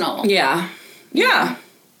personal. Yeah. Yeah.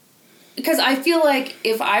 Because I feel like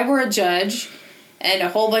if I were a judge and a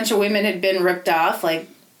whole bunch of women had been ripped off, like,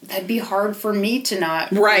 that'd be hard for me to not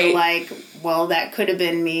feel like, well, that could have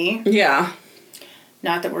been me. Yeah.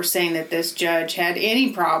 Not that we're saying that this judge had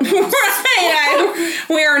any problems. Right.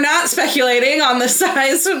 We are not speculating on the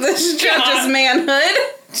size of this judge's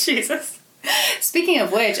manhood. Jesus. Speaking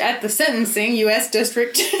of which, at the sentencing, U.S.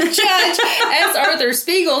 District Judge S. Arthur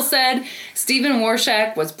Spiegel said Stephen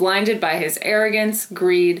Warshak was blinded by his arrogance,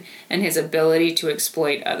 greed, and his ability to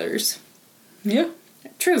exploit others. Yeah.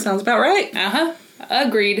 True. Sounds about right. Uh-huh.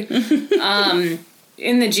 Agreed.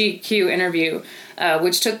 In the GQ interview,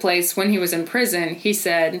 which took place when he was in prison, he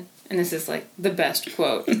said, and this is like the best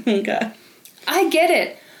quote. Okay. I get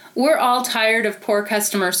it. We're all tired of poor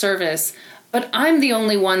customer service, but I'm the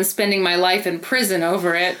only one spending my life in prison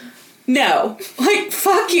over it. No. Like,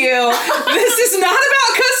 fuck you. This is not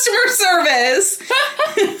about customer service.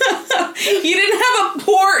 You didn't have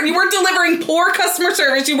you weren't delivering poor customer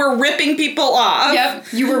service. You were ripping people off. Yep.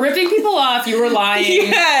 You were ripping people off. You were lying.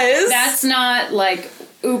 Yes. That's not like,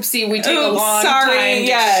 oopsie, we take a long time.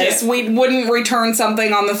 Yes. We wouldn't return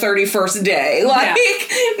something on the 31st day. Like,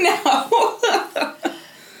 no.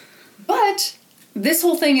 But this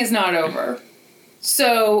whole thing is not over.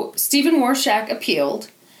 So, Stephen Warshak appealed.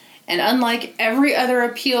 And unlike every other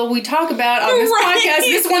appeal we talk about on this podcast,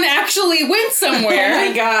 this one actually went somewhere. Oh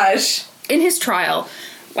my gosh. In his trial,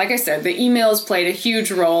 like I said, the emails played a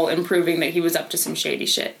huge role in proving that he was up to some shady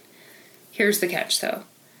shit. Here's the catch, though.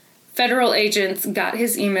 Federal agents got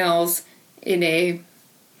his emails in a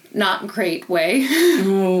not great way.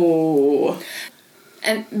 Oh.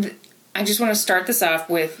 And I just want to start this off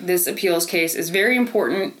with this appeals case is very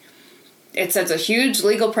important. It sets a huge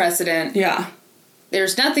legal precedent. Yeah.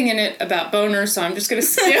 There's nothing in it about boners, so I'm just going to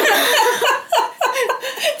skip.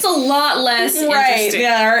 It's a lot less interesting.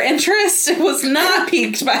 Yeah, our interest was not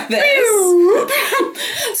piqued by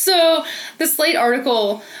this. So, the Slate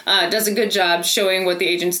article does a good job showing what the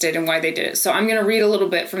agents did and why they did it. So, I'm going to read a little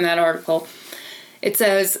bit from that article. It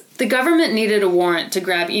says, the government needed a warrant to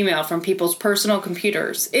grab email from people's personal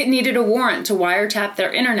computers. It needed a warrant to wiretap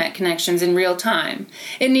their internet connections in real time.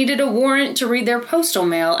 It needed a warrant to read their postal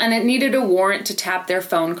mail, and it needed a warrant to tap their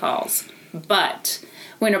phone calls. But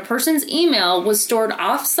when a person's email was stored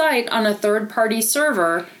off-site on a third-party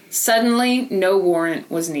server, suddenly no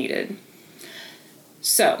warrant was needed.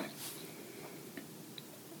 So,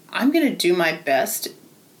 I'm going to do my best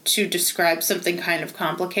to describe something kind of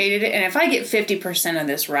complicated, and if I get 50% of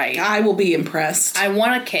this right, I will be impressed. I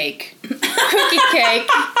want a cake. Cookie cake.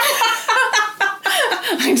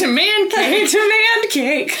 I demand cake. I demand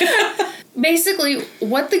cake. Basically,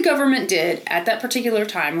 what the government did at that particular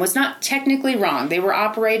time was not technically wrong. They were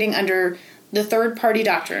operating under the third-party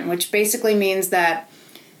doctrine, which basically means that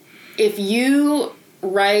if you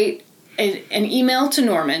write an email to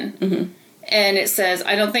Norman, mm-hmm. and it says,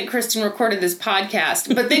 I don't think Kristen recorded this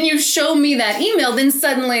podcast, but then you show me that email, then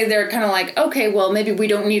suddenly they're kind of like, okay, well, maybe we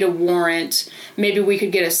don't need a warrant. Maybe we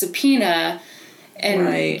could get a subpoena.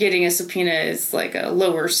 And getting a subpoena is like a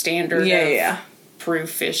lower standard of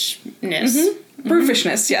proofishness. Mm-hmm.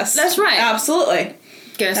 Proofishness, yes. That's right. Absolutely.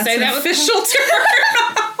 Gonna say that with official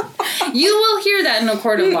term. You will hear that in a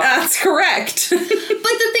court of law. That's correct. But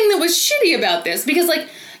the thing that was shitty about this, because like,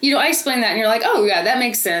 you know, I explained that and you're like, oh yeah, that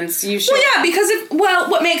makes sense. You should. Well, yeah, because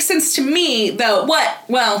what makes sense to me, though,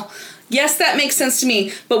 yes, that makes sense to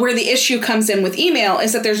me, but where the issue comes in with email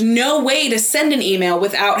is that there's no way to send an email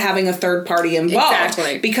without having a third party involved.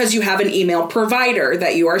 Exactly. Because you have an email provider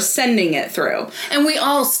that you are sending it through. And we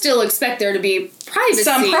all still expect there to be privacy.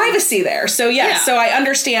 Some privacy there. So, yes, so I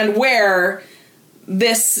understand where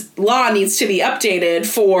this law needs to be updated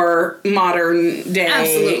for modern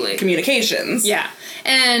day communications. Yeah.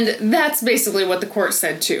 And that's basically what the court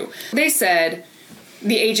said, too. They said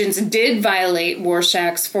the agents did violate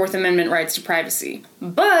Warshak's Fourth Amendment rights to privacy.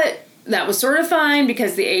 But that was sort of fine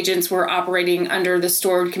because the agents were operating under the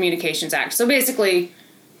Stored Communications Act. So basically,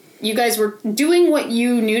 you guys were doing what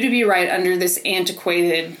you knew to be right under this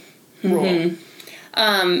antiquated rule. Mm-hmm.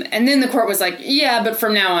 And then the court was like, yeah, but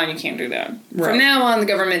from now on, you can't do that. Right. From now on, the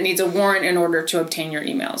government needs a warrant in order to obtain your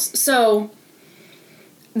emails. So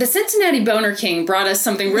the Cincinnati Boner King brought us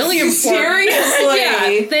something really important. Seriously?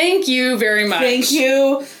 Yeah, thank you very much. Thank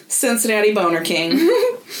you, Cincinnati Boner King.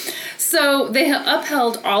 So they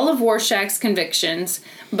upheld all of Warshak's convictions,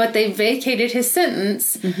 but they vacated his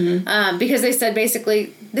sentence because they said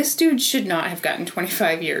basically, this dude should not have gotten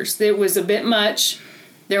 25 years. It was a bit much.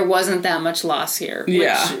 There wasn't that much loss here.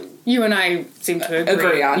 Yeah. Which you and I seem to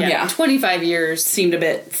agree on, yeah. 25 years. Seemed a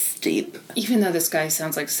bit steep. Even though this guy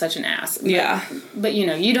sounds like such an ass. Yeah. But you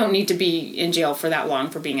know, you don't need to be in jail for that long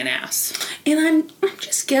for being an ass. And I'm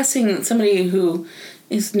just guessing that somebody who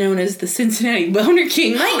is known as the Cincinnati Boner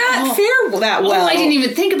King might not fare that well. Oh, I didn't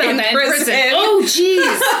even think about that in prison. Oh,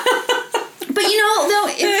 jeez. But you know,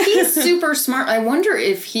 though, if he's super smart, I wonder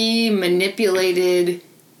if he manipulated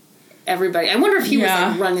everybody. I wonder if he was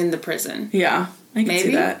like running the prison. Yeah, I can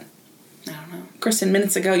see that. I don't know. Kristen,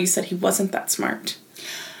 minutes ago you said he wasn't that smart.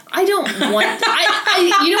 I don't want...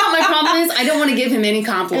 I you know what my problem is? I don't want to give him any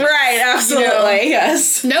compliments. Right, absolutely, you know?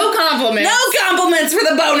 Yes. No compliments. No compliments for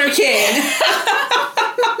the Boner King.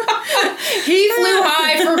 He flew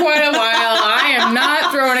high for quite a while. I am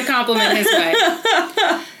not throwing a compliment his way.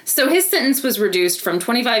 So his sentence was reduced from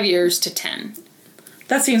 25 years to 10.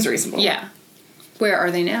 That seems reasonable. Yeah. Where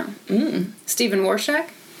are they now? Stephen Warshak,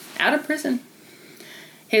 out of prison.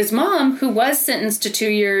 His mom, who was sentenced to 2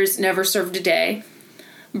 years, never served a day.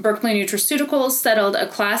 Berkeley Nutraceuticals settled a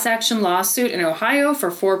class action lawsuit in Ohio for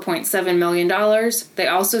 $4.7 million. They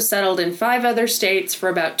also settled in 5 other states for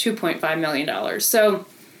about $2.5 million. So,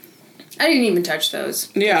 I didn't even touch those.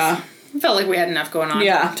 Yeah. I felt like we had enough going on.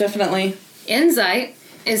 Yeah, definitely. Enzyte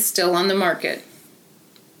is still on the market.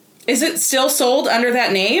 Is it still sold under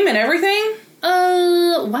that name and everything?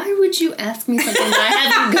 Why would you ask me something that I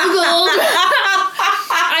hadn't Googled?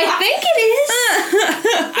 I think it is.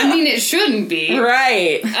 I mean, it shouldn't be.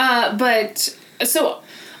 Right. But, so,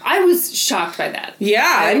 I was shocked by that. Yeah,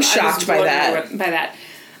 I'm shocked by that. By that.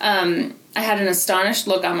 I had an astonished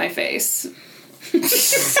look on my face.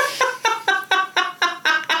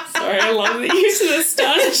 Sorry, I love the use of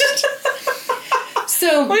astonished.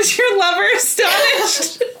 So, was your lover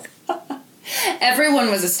astonished?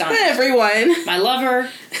 Everyone was astonished. Everyone. My lover.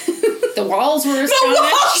 The walls were astonished. The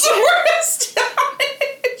walls were astonished.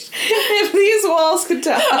 If these walls could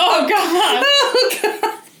talk. Oh, God. Oh,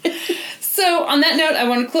 God. So, on that note, I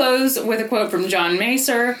want to close with a quote from John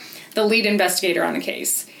Macer, the lead investigator on the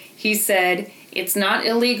case. He said, "It's not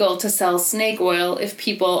illegal to sell snake oil if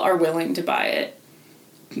people are willing to buy it."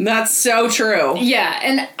 That's so true. Yeah,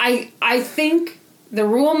 and I think the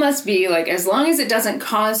rule must be, like, as long as it doesn't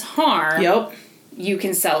cause harm, Yep. you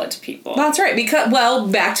can sell it to people. That's right. Because, well,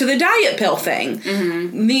 back to the diet pill thing.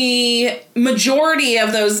 Mm-hmm. The majority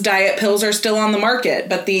of those diet pills are still on the market,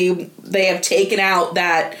 but they have taken out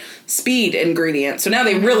that speed ingredient. So now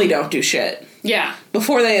they really don't do shit. Yeah.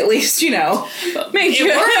 Before they at least, make you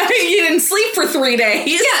didn't sleep for 3 days.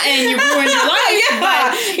 Yeah, and you ruined your life.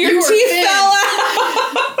 Yeah. Your teeth fell out.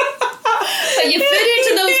 But you fit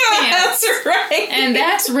into those pants. That's right. And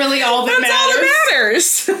that's really all that matters. All that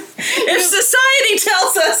matters. If society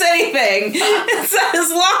tells us anything, it's that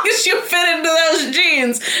as long as you fit into those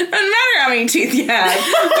jeans, doesn't matter how many teeth you have,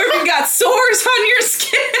 or if you got sores on your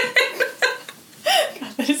skin.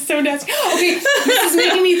 God, that is so nasty. Okay, this is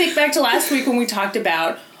making me think back to last week when we talked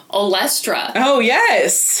about Olestra. Oh,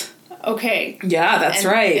 yes. Okay. Yeah, that's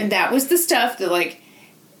right. And that was the stuff that, like,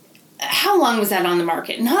 how long was that on the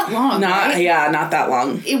market? Not long, right? Yeah, not that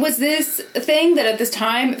long. It was this thing that at this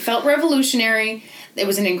time felt revolutionary. It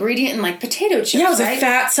was an ingredient in, like, potato chips, Yeah, it was right? a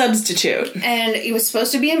fat substitute. And it was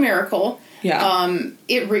supposed to be a miracle. Yeah.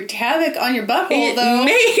 It wreaked havoc on your butthole, though.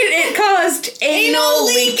 It caused anal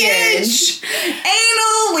leakage.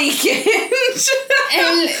 Anal leakage.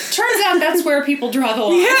 And it turns out that's where people draw the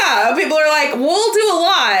line. Yeah, people are like, we'll do a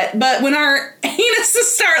lot, but when our anuses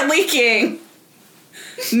start leaking,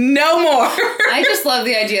 no more. I just love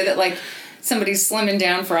the idea that, like, somebody's slimming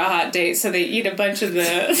down for a hot date, so they eat a bunch of the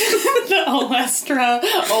Olestra,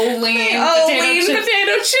 Olean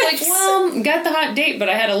potato chips. Like, well, got the hot date, but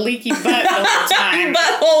I had a leaky butt the whole time. Your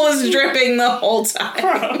butthole was dripping the whole time.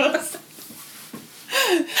 Gross.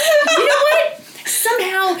 You know what?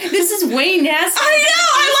 Somehow, this is way nasty. I know!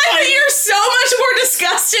 I like that you're so much more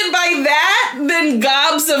disgusted by that than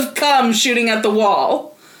gobs of cum shooting at the wall.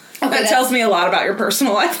 Okay, that tells me a lot about your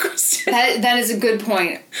personal life, Kristen. That is a good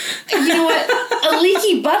point. You know what? A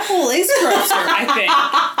leaky butthole is grosser, I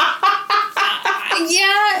think.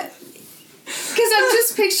 Yeah. Because I'm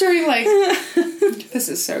just picturing, like, this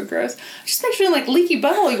is so gross. I'm just picturing, like, leaky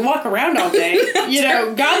butthole. You walk around all day.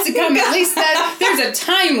 Gobs of cum. At least there's a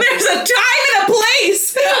time. There's a time and a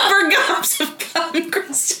place for gobs of cum,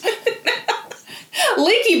 Kristen.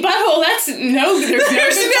 Leaky butthole, there's no good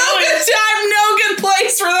time, no good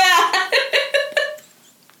place for that.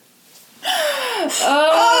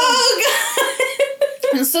 Oh,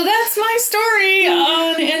 God. So that's my story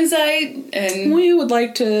on Enzyte. And we would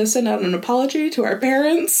like to send out an apology to our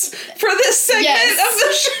parents for this segment of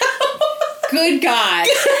the show. Good God.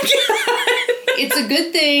 It's a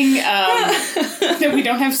good thing that we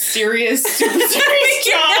don't have serious, super serious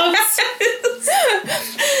jobs.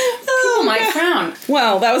 People might frown.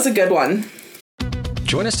 Well, that was a good one.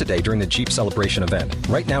 Join us today during the Jeep Celebration event.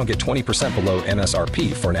 Right now, get 20% below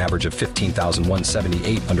MSRP for an average of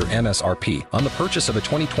 $15,178 under MSRP on the purchase of a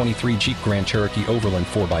 2023 Jeep Grand Cherokee Overland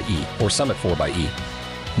 4xE or Summit 4xE.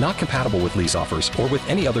 Not compatible with lease offers or with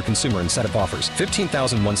any other consumer incentive offers.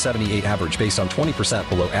 $15,178 average based on 20%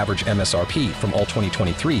 below average MSRP from all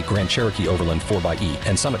 2023 Grand Cherokee Overland 4xE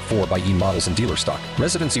and Summit 4xE models in dealer stock.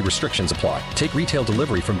 Residency restrictions apply. Take retail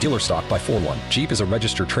delivery from dealer stock by 4/1. Jeep is a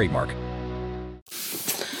registered trademark.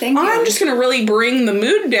 Thank you. I'm just going to really bring the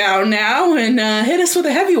mood down now and hit us with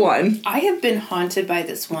a heavy one. I have been haunted by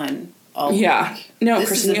this one all week. No,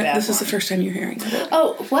 Kristen, this is the first time you're hearing of it.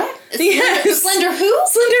 Oh, what? Yes. Slender who?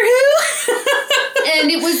 Slender who? And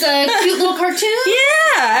it was a cute little cartoon?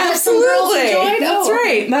 Yeah, absolutely. Some girls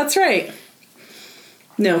enjoyed? That's right.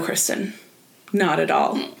 No, Kristen. Not at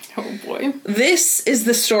all. Oh, boy. This is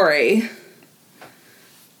the story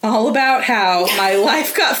all about how my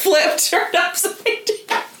life got flipped, turned upside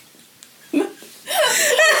down.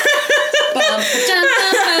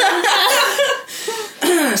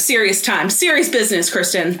 Serious time. Serious business,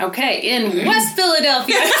 Kristen. Okay, in West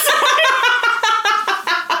Philadelphia.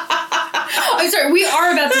 I'm sorry, we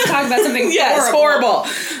are about to talk about something horrible.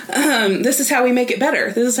 This is how we make it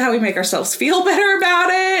better. This is how we make ourselves feel better about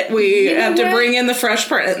it. We have to bring in the Fresh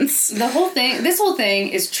Prince. This whole thing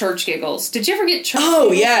is church giggles. Did you ever get church giggles?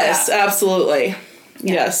 Oh, yes, absolutely.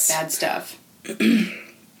 Yeah, yes. Bad stuff.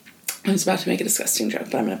 I was about to make a disgusting joke,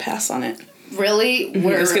 but I'm going to pass on it. Really?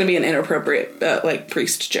 It's going to be an inappropriate,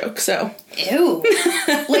 priest joke, so. Ew.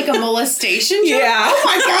 Like a molestation joke? Yeah. Oh,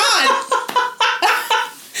 my God.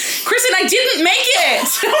 Kristen, I didn't make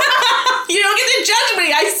it! You don't get to judge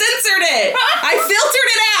me. I censored it. I filtered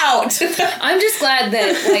it out. I'm just glad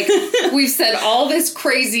that, we've said all this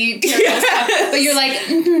crazy, terrible stuff, but you're like,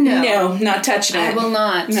 no. No, not touching it. I will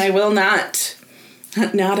not. I will not.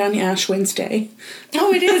 Not on Ash Wednesday.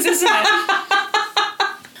 Oh, it is, isn't it?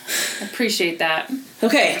 I appreciate that.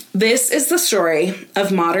 Okay, this is the story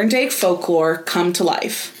of modern day folklore come to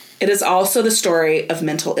life. It is also the story of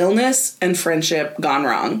mental illness and friendship gone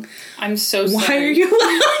wrong. I'm so sorry. Why are you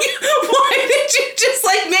why did you just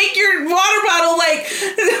make your water bottle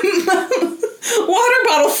water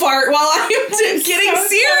bottle fart while I'm getting so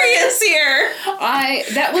serious here?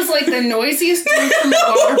 That was the noisiest thing from the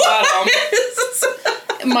water bottle.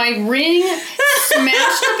 My ring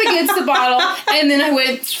smashed up against the bottle, and then I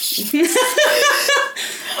went.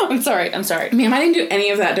 I'm sorry. Ma'am, I didn't do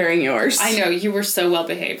any of that during yours. I know, you were so well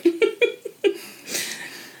behaved.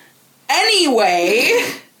 Anyway,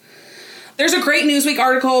 there's a great Newsweek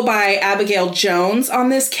article by Abigail Jones on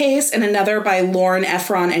this case, and another by Lauren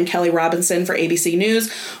Efron and Kelly Robinson for ABC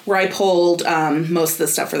News, where I pulled most of the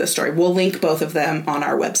stuff for this story. We'll link both of them on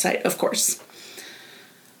our website, of course.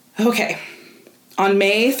 Okay. On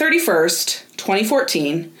May 31st,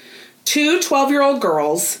 2014, two 12-year-old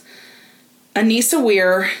girls, Anissa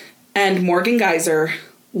Weir and Morgan Geyser,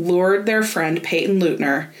 lured their friend Peyton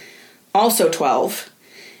Lutner, also 12,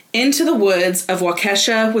 into the woods of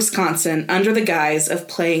Waukesha, Wisconsin, under the guise of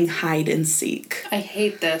playing hide and seek. I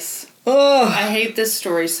hate this. Ugh. I hate this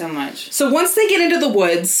story so much. So once they get into the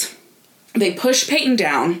woods, they push Peyton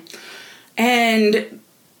down, and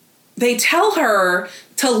they tell her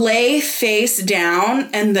to lay face down,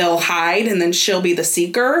 and they'll hide, and then she'll be the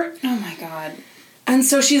seeker. Oh my God. And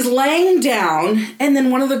so she's laying down, and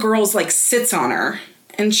then one of the girls, sits on her.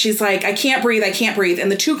 And she's like, I can't breathe.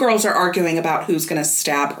 And the two girls are arguing about who's going to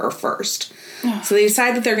stab her first. Ugh. So they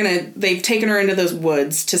decide that they've taken her into those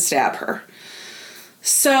woods to stab her.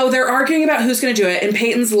 So they're arguing about who's going to do it. And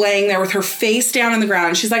Peyton's laying there with her face down on the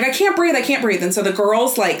ground. She's like, I can't breathe. And so the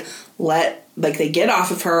girls, they get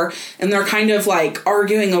off of her, and they're kind of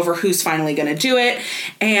arguing over who's finally going to do it.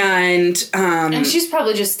 And she's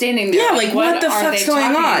probably just standing there. Yeah, what the fuck's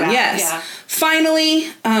going on? About? Yes. Yeah. Finally,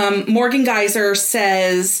 Morgan Geyser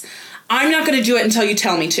says, I'm not going to do it until you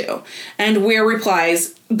tell me to. And Weir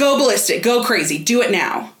replies, go ballistic, go crazy, do it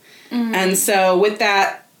now. Mm-hmm. And so with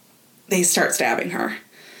that, they start stabbing her.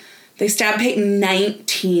 They stab Peyton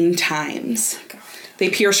 19 times. Oh, God. They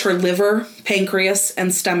pierce her liver, pancreas,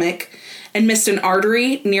 and stomach, and missed an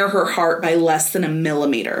artery near her heart by less than 1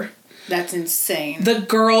 millimeter. That's insane. The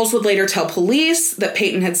girls would later tell police that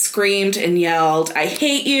Peyton had screamed and yelled, I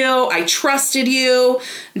hate you, I trusted you,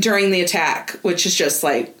 during the attack, which is just,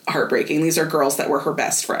 heartbreaking. These are girls that were her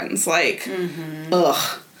best friends.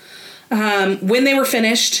 Ugh. When they were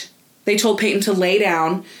finished, they told Peyton to lay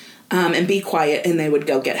down and be quiet, and they would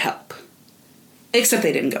go get help. Except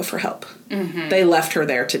they didn't go for help. Mm-hmm. They left her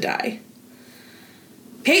there to die.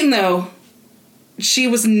 Peyton, though, she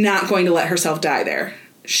was not going to let herself die there.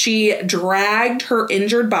 She dragged her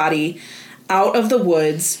injured body out of the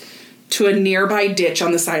woods to a nearby ditch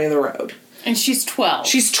on the side of the road. And she's 12.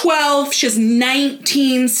 She's 12. She has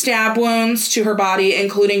 19 stab wounds to her body,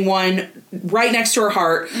 including one right next to her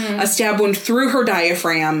heart, a stab wound through her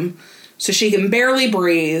diaphragm, so she can barely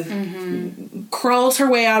breathe. Mm-hmm. Crawls her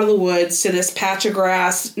way out of the woods to this patch of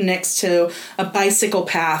grass next to a bicycle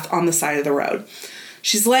path on the side of the road.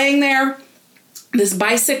 She's laying there. This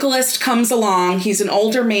bicyclist comes along. He's an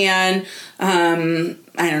older man. I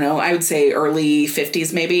don't know. I would say early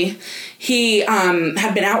 50s maybe. He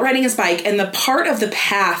had been out riding his bike, and the part of the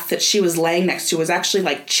path that she was laying next to was actually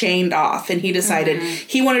chained off. And he decided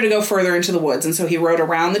he wanted to go further into the woods. And so he rode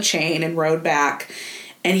around the chain and rode back.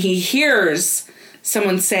 And he hears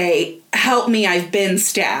someone say, help me, I've been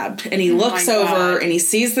stabbed. And he looks over and he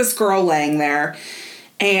sees this girl laying there.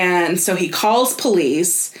 And so he calls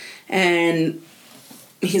police, and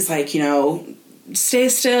he's like, you know, stay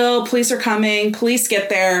still. Police are coming. Police get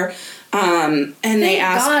there. And they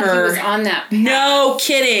ask her. He was on that path. No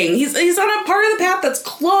kidding. He's on a part of the path that's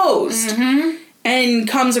closed. Mm-hmm. And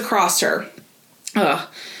comes across her.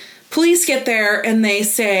 Police get there and they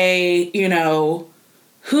say, you know,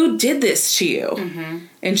 who did this to you? Mm-hmm.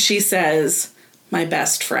 And she says, my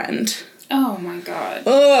best friend. Oh my God.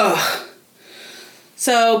 Ugh.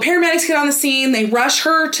 So paramedics get on the scene. They rush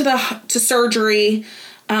her to surgery.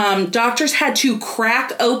 Doctors had to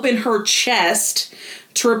crack open her chest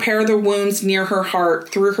to repair the wounds near her heart,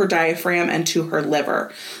 through her diaphragm, and to her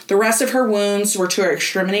liver. The rest of her wounds were to her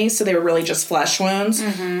extremities, so they were really just flesh wounds.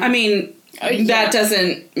 Mm-hmm. I mean, that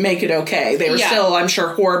doesn't make it okay. They were still, I'm sure,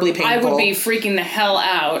 horribly painful. I would be freaking the hell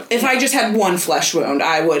out. If I just had one flesh wound,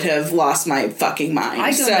 I would have lost my fucking mind.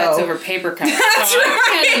 I go nuts over paper cuts. That's right.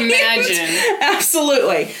 I can't imagine.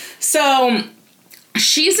 Absolutely. So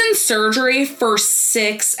she's in surgery for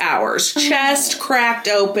 6 hours. Chest cracked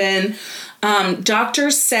open.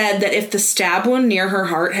 Doctors said that if the stab wound near her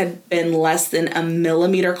heart had been less than a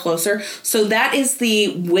millimeter closer, so that is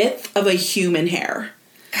the width of a human hair.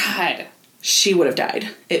 God. She would have died.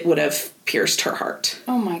 It would have pierced her heart.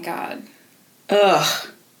 Oh my God. Ugh.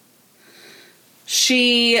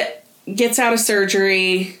 She gets out of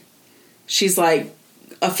surgery. She's like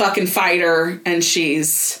a fucking fighter, and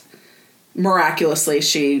miraculously,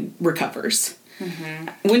 she recovers.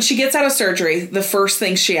 Mm-hmm. When she gets out of surgery, the first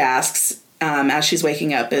thing she asks, as she's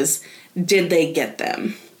waking up, is, did they get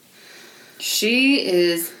them? She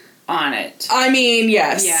is on it. I mean,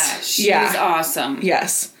 yes. Yeah, she's awesome.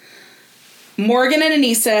 Yes. Morgan and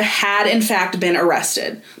Anissa had, in fact, been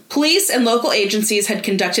arrested. Police and local agencies had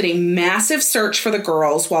conducted a massive search for the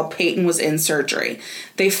girls while Peyton was in surgery.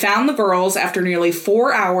 They found the girls after nearly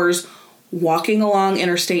 4 hours walking along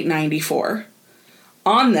Interstate 94.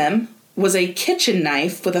 On them was a kitchen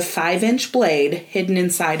knife with a 5-inch blade hidden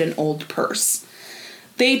inside an old purse.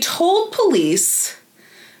 They told police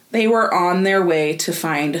they were on their way to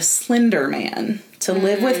find Slender Man to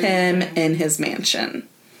live with him in his mansion.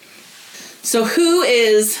 So who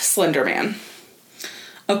is Slender Man?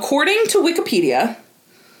 According to Wikipedia,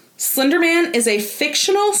 Slender Man is a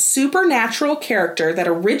fictional supernatural character that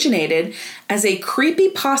originated as a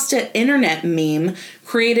creepypasta internet meme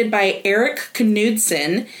created by Eric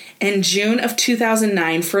Knudsen in June of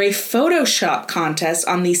 2009 for a Photoshop contest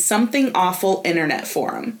on the Something Awful internet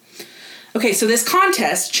forum. Okay, so this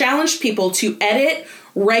contest challenged people to edit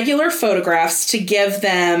regular photographs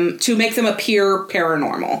to make them appear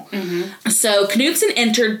paranormal. Mm-hmm. So Knudsen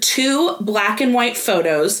entered 2 black and white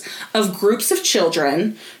photos of groups of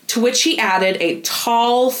children, to which he added a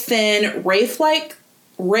tall, thin, wraith-like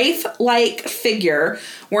figure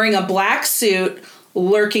wearing a black suit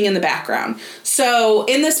lurking in the background. So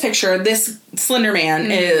in this picture, this Slender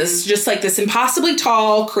Man is just like this impossibly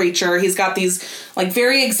tall creature. He's got these like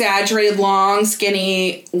very exaggerated, long,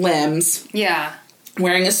 skinny limbs. Yeah.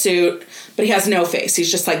 Wearing a suit, but he has no face. He's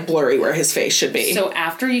just like blurry where his face should be. So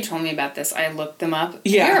after you told me about this, I looked them up.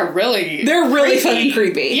 Yeah. They're really creepy. Fucking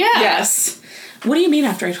creepy. Yeah. Yes. What do you mean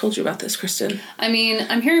after I told you about this, Kristen? I mean,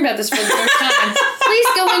 I'm hearing about this for the first time. Please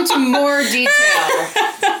go into more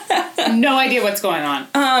detail. No idea what's going on.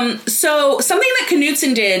 So something that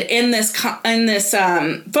Knudsen did in this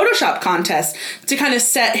Photoshop contest to kind of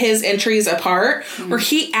set his entries apart, where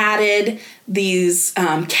he added these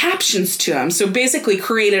captions to them. So basically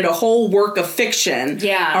created a whole work of fiction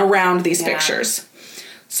around these pictures.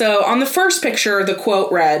 So on the first picture, the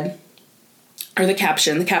quote read, or the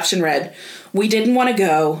caption read, "We didn't want to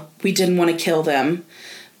go, we didn't want to kill them,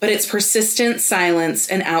 but its persistent silence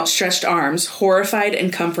and outstretched arms horrified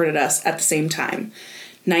and comforted us at the same time.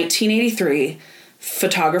 1983,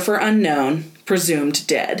 photographer unknown, presumed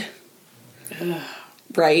dead." Ugh.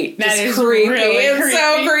 Right? That is creepy. Really it's creepy.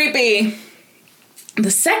 So creepy.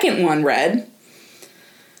 The second one read,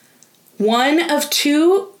 "One of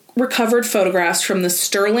 2 recovered photographs from the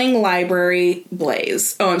Sterling City Library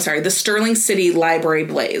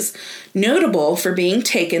blaze, notable for being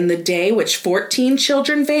taken the day which 14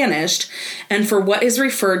 children vanished and for what is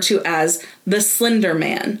referred to as the Slender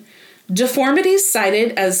Man. Deformities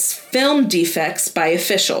cited as film defects by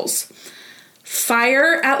officials.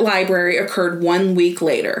 Fire at library occurred 1 week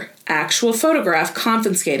later. Actual photograph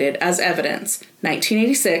confiscated as evidence.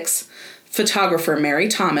 1986. Photographer Mary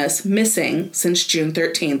Thomas missing since June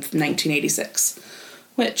 13th, 1986.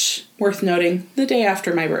 Which, worth noting, the day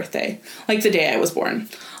after my birthday. Like the day I was born.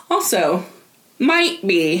 Also, might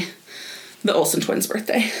be the Olsen twins'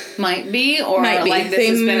 birthday. Might be, or Might be. like this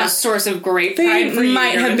has been a source of great pride for you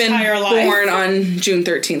might your have been entire life. born on June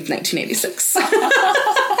 13th, 1986.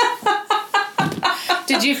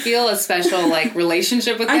 Did you feel a special, like,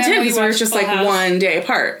 relationship with them? I did, because we were just, like, House? 1 day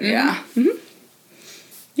apart. Mm-hmm. Yeah. Mm-hmm.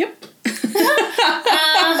 Yep.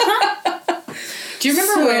 Do you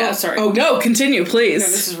remember when... Oh, sorry. Oh, no, continue, please. No,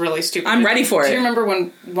 this is really stupid. I'm ready for it. Do you remember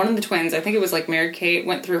when one of the twins, I think it was, like, Mary Kate,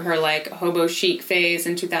 went through her, like, hobo chic phase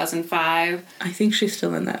in 2005? I think she's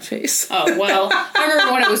still in that phase. Oh, well, I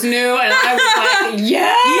remember when it was new, and I was like,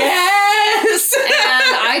 yes! Yes!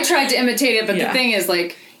 And I tried to imitate it, but the thing is,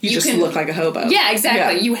 like... You just look like a hobo. Yeah,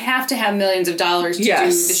 exactly. Yeah. You have to have millions of dollars to do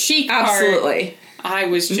the chic part. Absolutely. I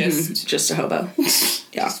was just... Just a hobo.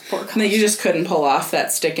 Yeah. Poor And you just couldn't pull off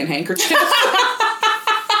that stick and handkerchief. That's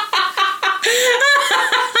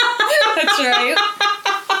right.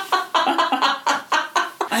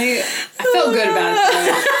 I felt good about it,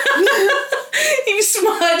 though.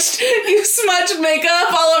 You smudged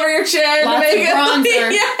makeup all over your chin. Lots of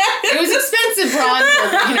bronzer. Yes. It was expensive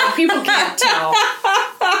bronzer, but, people can't tell.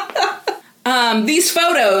 These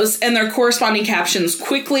photos and their corresponding captions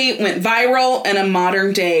quickly went viral, and a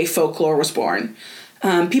modern-day folklore was born.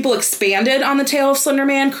 People expanded on the tale of Slender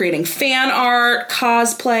Man, creating fan art,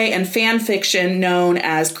 cosplay, and fan fiction known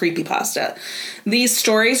as creepypasta. These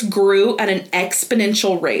stories grew at an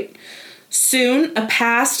exponential rate. Soon, a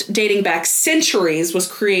past dating back centuries was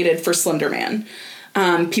created for Slender Man.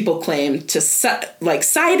 People claimed to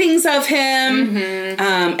sightings of him,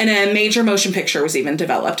 and a major motion picture was even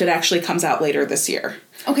developed. It actually comes out later this year.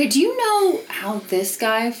 Okay, do you know how this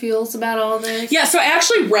guy feels about all this? Yeah, so I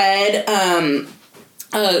actually read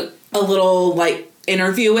a little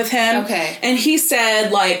interview with him. Okay. And he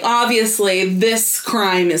said, obviously this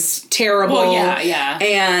crime is terrible. Well,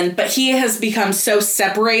 yeah. But he has become so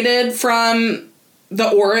separated from the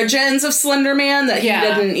origins of Slender Man that he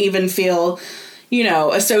didn't even feel,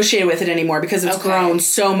 associated with it anymore, because it's grown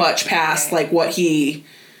so much past what he...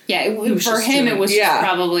 Yeah, for him it was just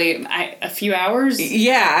probably a few hours.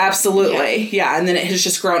 Yeah, absolutely. Yeah, and then it has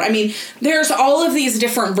just grown. I mean, there's all of these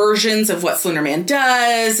different versions of what Slender Man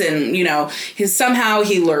does, and, somehow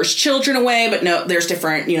he lures children away, but no, there's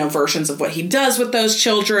different, versions of what he does with those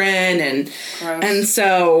children, and gross. And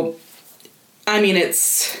so, I mean,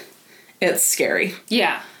 it's scary.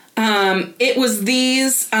 Yeah. It was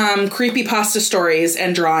these creepypasta stories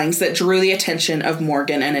and drawings that drew the attention of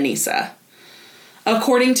Morgan and Anissa.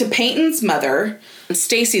 According to Peyton's mother,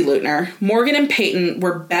 Stacy Lutner, Morgan and Peyton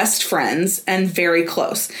were best friends and very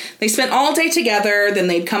close. They spent all day together, then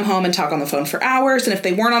they'd come home and talk on the phone for hours, and if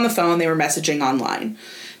they weren't on the phone, they were messaging online.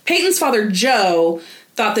 Peyton's father, Joe,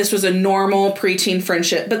 thought this was a normal preteen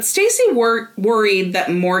friendship, but Stacy worried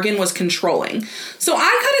that Morgan was controlling. So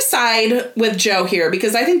I kind of side with Joe here,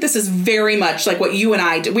 because I think this is very much like what you and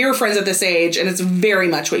I did. We were friends at this age, and it's very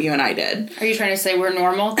much what you and I did. Are you trying to say we're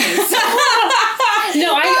normal?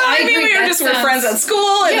 No, I mean, agree. we were friends at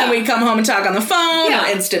school, and then we'd come home and talk on the phone, or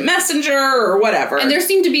instant messenger, or whatever. And there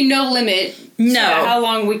seemed to be no limit to how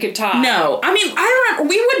long we could talk. No. I mean, I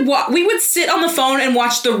remember we would sit on the phone and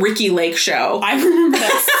watch the Ricky Lake show. I remember that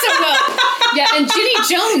so well. Yeah, and Ginny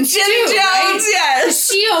Jones, right?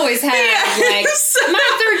 Yes. She always had, my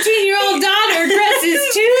 13-year-old daughter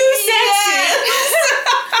dresses too sexy.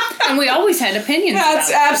 And we always had opinions about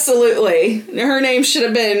it. Absolutely. Her name should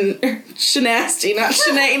have been Shanasty, not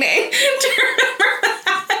Shanae. Do you remember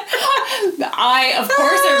that? I remember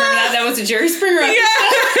that. That was a Jerry Springer episode.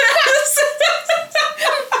 Yes.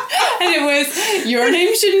 And it was, your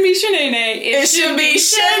name shouldn't be Shanae. It should be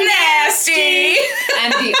Shanasty.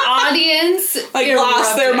 And the audience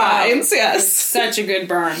lost their minds. Yes. Such a good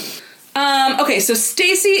burn. Okay, so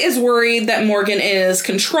Stacy is worried that Morgan is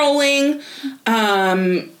controlling.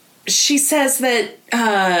 She says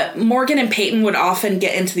that Morgan and Peyton would often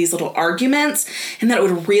get into these little arguments, and that it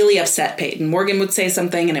would really upset Peyton. Morgan would say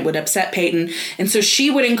something and it would upset Peyton, and so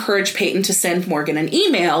she would encourage Peyton to send Morgan an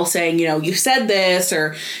email saying, you said this,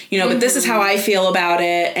 or, but this is how I feel about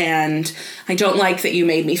it, and I don't like that you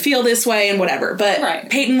made me feel this way, and whatever.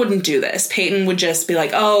 But Peyton wouldn't do this. Peyton would just be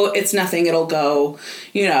like, oh, it's nothing, it'll go,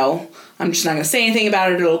 I'm just not going to say anything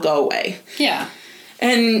about it, it'll go away. Yeah.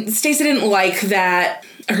 And Stacy didn't like that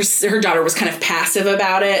her daughter was kind of passive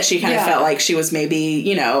about it. She kind of felt like she was maybe,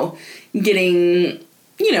 getting,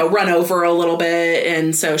 run over a little bit.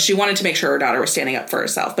 And so she wanted to make sure her daughter was standing up for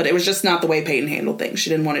herself. But it was just not the way Peyton handled things. She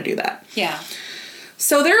didn't want to do that. Yeah.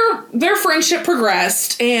 So their friendship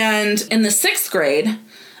progressed. And in the 6th grade,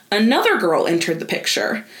 another girl entered the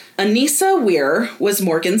picture. Anissa Weir was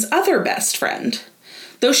Morgan's other best friend.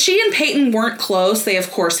 Though she and Peyton weren't close, they,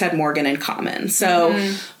 of course, had Morgan in common. So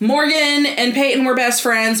Morgan and Peyton were best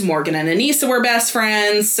friends. Morgan and Anissa were best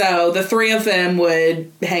friends. So the three of them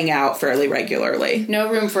would hang out fairly regularly. No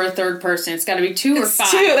room for a third person. It's got to be 2 or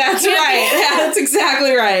 5. 2, that's right. Yeah, that's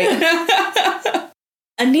exactly right.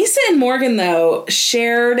 Anissa and Morgan, though,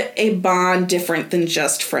 shared a bond different than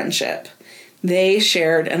just friendship. They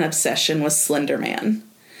shared an obsession with Slender Man.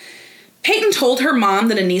 Peyton told her mom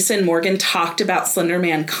that Anissa and Morgan talked about Slender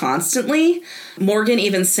Man constantly. Morgan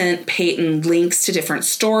even sent Peyton links to different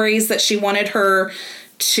stories that she wanted her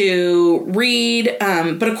to read.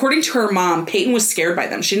 But according to her mom, Peyton was scared by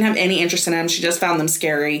them. She didn't have any interest in them. She just found them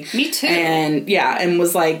scary. Me too. And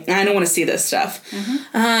was like, I don't want to see this stuff.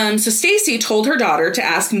 So Stacy told her daughter to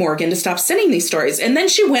ask Morgan to stop sending these stories. And then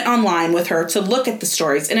she went online with her to look at the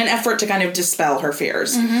stories in an effort to kind of dispel her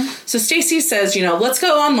fears. So Stacy says, let's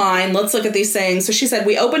go online. Let's look at these things. So she said,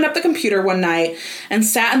 we opened up the computer one night and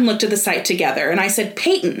sat and looked at the site together. And I said,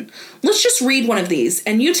 Peyton, let's just read one of these.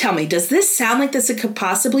 And you tell me, does this sound like this could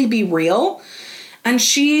possibly be real? And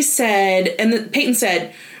she said, Peyton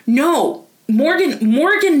said, no,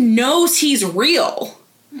 Morgan knows he's real.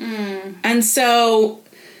 And so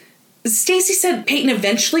Stacy said Peyton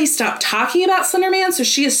eventually stopped talking about Slender Man, so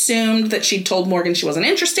she assumed that she'd told Morgan she wasn't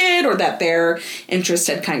interested, or that their interest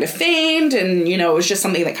had kind of waned, and, it was just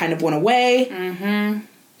something that kind of went away.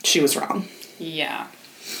 She was wrong. Yeah.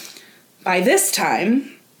 By this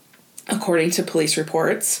time, according to police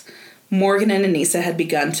reports, Morgan and Anissa had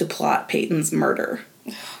begun to plot Peyton's murder.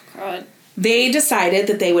 Oh, God. They decided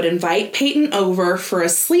that they would invite Peyton over for a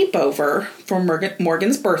sleepover for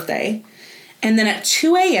Morgan's birthday, and then at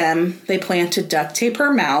 2 a.m., they planned to duct tape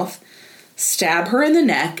her mouth, stab her in the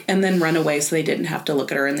neck, and then run away so they didn't have to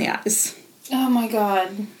look at her in the eyes. Oh, my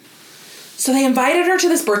God. So they invited her to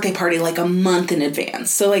this birthday party like a month in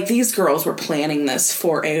advance. So, these girls were planning this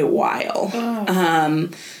for a while. Oh.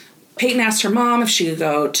 Peyton asked her mom if she could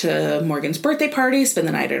go to Morgan's birthday party, spend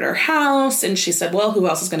the night at her house, and she said, well, who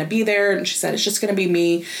else is going to be there? And she said, it's just going to be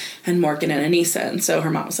me and Morgan and Anissa. And so her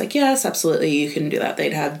mom was like, yes, absolutely, you can do that.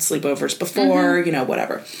 They'd had sleepovers before,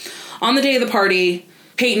 whatever. On the day of the party,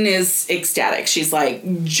 Peyton is ecstatic. She's,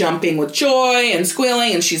 jumping with joy and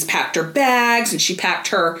squealing, and she's packed her bags, and she packed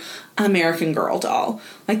her American Girl doll.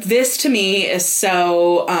 This to me is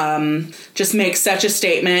so, just makes such a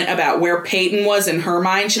statement about where Peyton was in her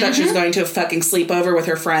mind. She thought she was going to a fucking sleepover with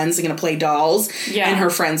her friends and going to play dolls. Yeah. And her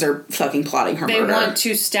friends are fucking plotting her murder. They want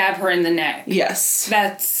to stab her in the neck. Yes.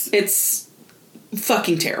 It's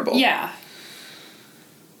fucking terrible. Yeah.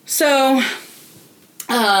 So,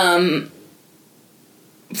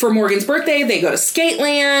 for Morgan's birthday, they go to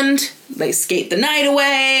Skateland. They skate the night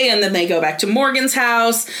away, and then they go back to Morgan's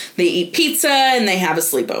house. They eat pizza, and they have a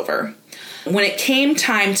sleepover. When it came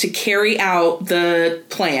time to carry out the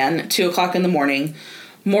plan, 2 o'clock in the morning,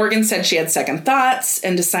 Morgan said she had second thoughts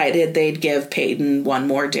and decided they'd give Peyton one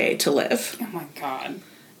more day to live. Oh, my God.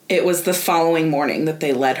 It was the following morning that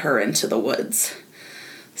they led her into the woods.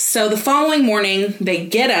 So the following morning, they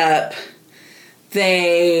get up.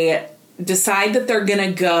 They decide that they're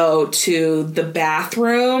going to go to the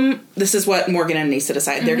bathroom. This is what Morgan and Anissa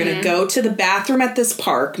decide. They're going to go to the bathroom at this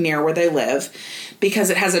park near where they live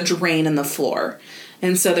because it has a drain in the floor.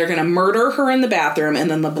 And so they're going to murder her in the bathroom,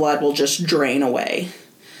 and then the blood will just drain away.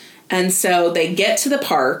 And so they get to the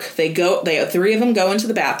park. Three of them go into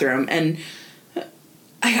the bathroom, and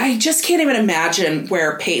I just can't even imagine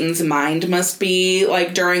where Peyton's mind must be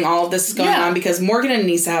during all of this is going on, because Morgan and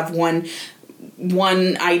Anissa have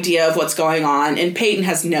one idea of what's going on, and Peyton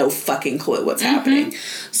has no fucking clue what's happening.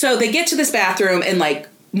 So they get to this bathroom, and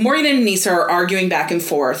Morgan and Anissa are arguing back and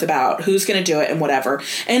forth about who's going to do it and whatever.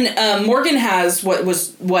 And Morgan has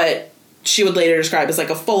what she would later describe as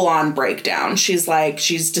a full-on breakdown. She's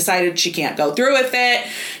decided she can't go through with it.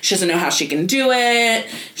 She doesn't know how she can do it.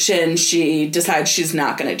 And she decides she's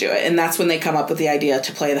not going to do it. And that's when they come up with the idea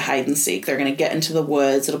to play the hide and seek. They're going to get into the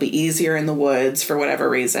woods. It'll be easier in the woods for whatever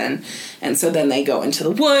reason. And so then they go into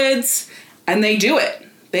the woods and they do it.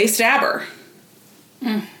 They stab her.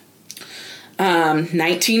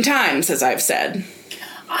 19 times, as I've said.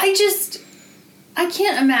 I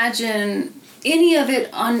can't imagine any of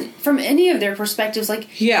it from any of their perspectives.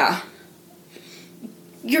 Yeah.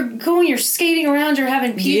 You're skating around, you're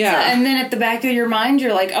having pizza, and then at the back of your mind,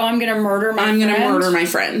 you're like, oh, I'm going to murder my friend. I'm going to murder my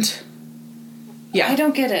friend. Yeah. I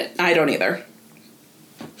don't get it. I don't either.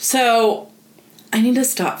 So, I need to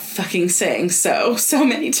stop fucking saying so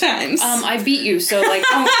many times. I beat you, so,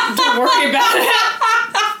 don't worry about it.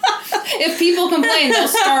 If people complain, they'll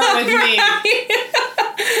start with me.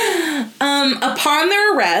 Upon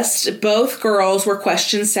their arrest, both girls were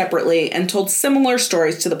questioned separately and told similar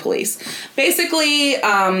stories to the police. Basically,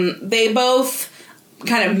 they both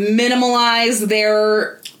kind of minimalize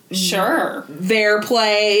their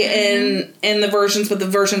play in the versions, but the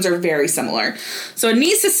versions are very similar. So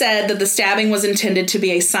Anissa said that the stabbing was intended to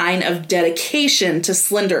be a sign of dedication to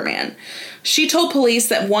Slender Man. She told police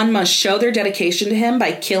that one must show their dedication to him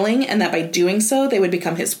by killing, and that by doing so, they would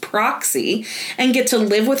become his proxy and get to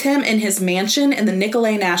live with him in his mansion in the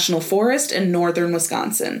Nicolet National Forest in northern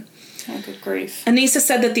Wisconsin. Oh, good grief. Anissa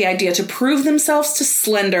said that the idea to prove themselves to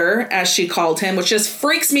Slender, as she called him, which just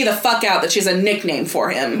freaks me the fuck out that she's a nickname for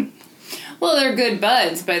him. Well, they're good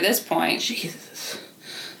buds by this point. Jesus.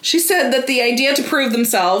 She said that the idea to prove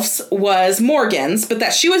themselves was Morgan's, but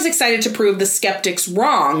that she was excited to prove the skeptics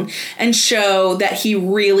wrong and show that he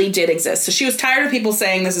really did exist. So she was tired of people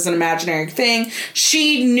saying this is an imaginary thing.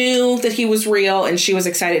 She knew that he was real, and she was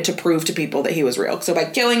excited to prove to people that he was real. So by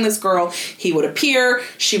killing this girl, he would appear,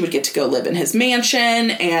 she would get to go live in his mansion,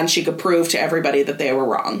 and she could prove to everybody that they were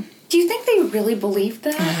wrong. Do you think they really believed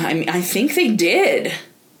that? I think they did.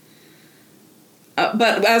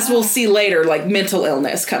 But as we'll see later, like, mental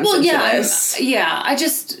illness comes into this. I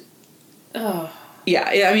just... Oh.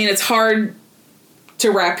 Yeah, I mean, it's hard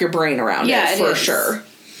to wrap your brain around it for sure.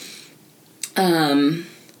 When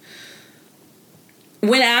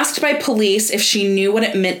asked by police if she knew what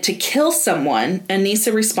it meant to kill someone,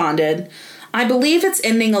 Anissa responded, "I believe it's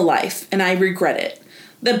ending a life, and I regret it.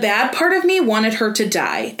 The bad part of me wanted her to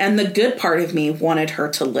die, and the good part of me wanted her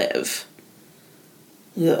to live."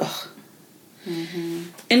 Ugh. Mm-hmm.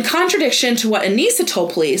 In contradiction to what Anissa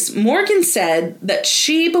told police, Morgan said that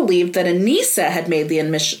she believed that Anissa had made the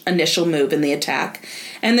initial move in the attack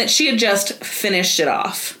and that she had just finished it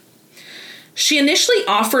off. She initially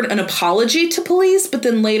offered an apology to police, but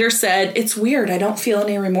then later said, "It's weird, I don't feel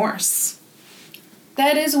any remorse."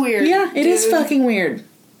 That is weird. Yeah, it is fucking weird.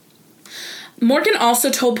 Morgan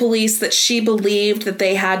also told police that she believed that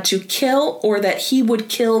they had to kill or that he would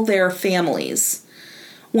kill their families.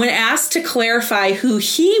 When asked to clarify who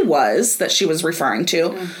he was that she was referring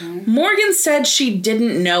to, Morgan said she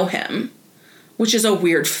didn't know him, which is a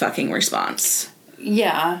weird fucking response.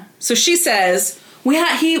 Yeah. So she says, we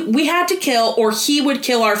had to kill or he would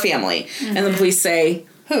kill our family. And the police say,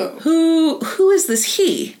 Who is this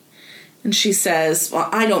he? And she says, "Well,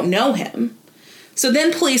 I don't know him." So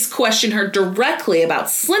then police question her directly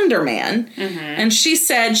about Slender Man, and she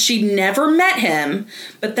said she never met him,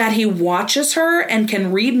 but that he watches her and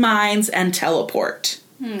can read minds and teleport.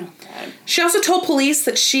 Oh, God. She also told police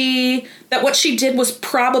that what she did was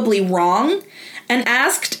probably wrong, and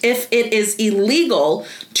asked if it is illegal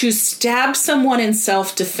to stab someone in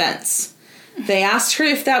self-defense. They asked her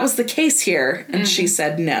if that was the case here, and she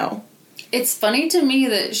said no. It's funny to me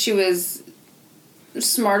that she was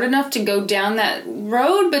smart enough to go down that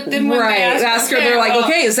road, but then when they ask her, they're like,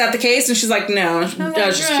 "Okay, is that the case?" And she's like, "No, I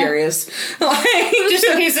was just curious." Like, just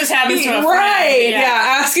in case this happens to a friend. Right,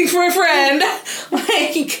 yeah, asking for a friend.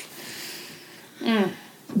 Like,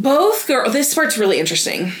 both girls, this part's really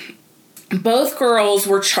interesting. Both girls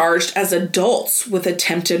were charged as adults with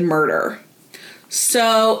attempted murder.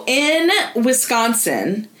 So in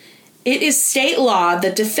Wisconsin, it is state law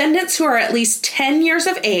that defendants who are at least 10 years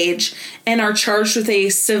of age and are charged with a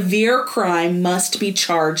severe crime must be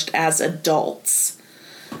charged as adults.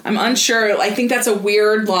 I'm unsure. I think that's a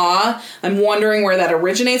weird law. I'm wondering where that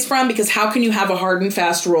originates from, because how can you have a hard and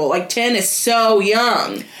fast rule? Like, 10 is so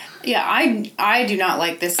young. Yeah, I do not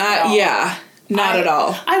like this at all. Yeah, not at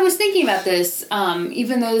all. I was thinking about this,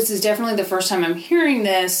 even though this is definitely the first time I'm hearing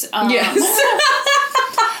this. Yes.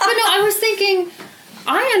 But no, I was thinking,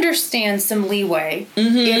 I understand some leeway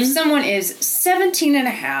if someone is 17 and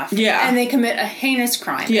a half and they commit a heinous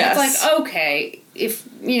crime. Yes. It's like, okay, if,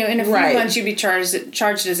 in a few months you'd be charged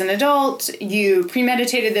as an adult, you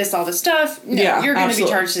premeditated this, all this stuff, you're going to be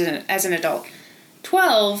charged as an adult.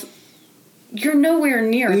 12, you're nowhere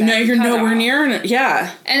near that. No, you're nowhere near it.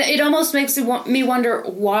 Yeah. And it almost makes me wonder,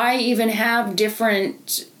 why even have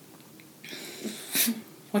different...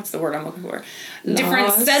 What's the word I'm looking for? Laws. Different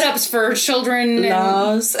setups for children.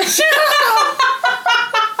 Laws. All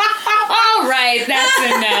right, that's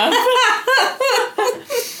enough.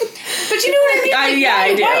 But you know what I mean? Like,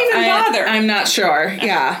 I do. Why even bother? I'm not sure.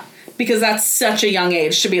 Yeah. Because that's such a young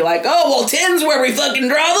age to be like, oh, well, 10's where we fucking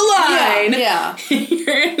draw the line. Yeah.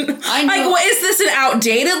 I know. Like, what, is this an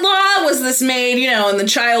outdated law? Was this made, in the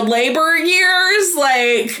child labor years?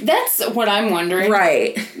 Like, that's what I'm wondering.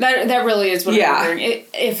 Right. That really is what I'm wondering.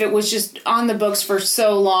 If it was just on the books for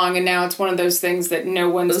so long and now it's one of those things that no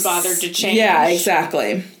one's bothered to change. Yeah,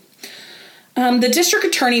 exactly. The district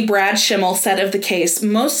attorney, Brad Schimmel, said of the case,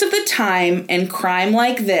 most of the time in crime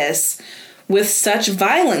like this, with such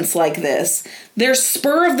violence like this, there's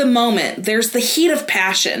spur of the moment, there's the heat of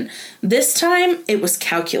passion. This time, it was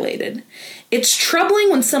calculated. It's troubling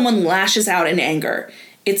when someone lashes out in anger.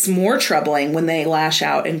 It's more troubling when they lash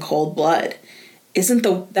out in cold blood. Isn't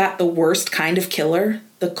that the worst kind of killer?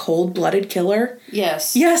 The cold-blooded killer?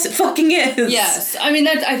 Yes. Yes, it fucking is. Yes. I mean,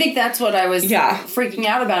 I think that's what I was freaking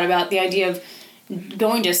out about the idea of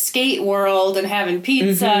going to Skate World and having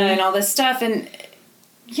pizza and all this stuff. And,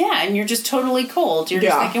 yeah, and you're just totally cold. You're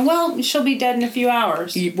just thinking, well, she'll be dead in a few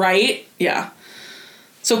hours. Right? Yeah.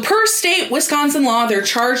 So per state Wisconsin law, they're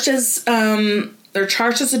charged as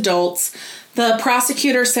adults. The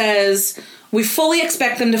prosecutor says, we fully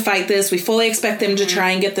expect them to fight this. We fully expect them to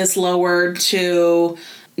try and get this lowered to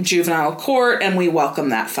juvenile court, and we welcome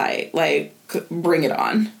that fight. Like, bring it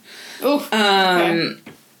on. Oof. Okay.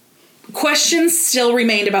 Questions still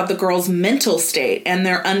remained about the girls' mental state and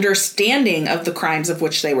their understanding of the crimes of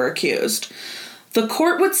which they were accused. The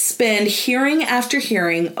court would spend hearing after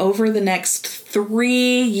hearing over the next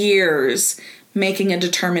 3 years making a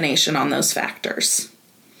determination on those factors.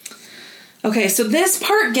 Okay, so this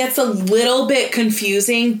part gets a little bit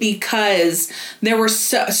confusing because there were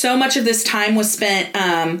so much of this time was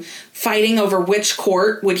spent fighting over which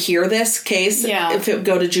court would hear this case, if it would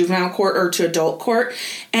go to juvenile court or to adult court.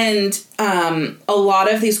 And a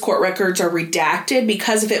lot of these court records are redacted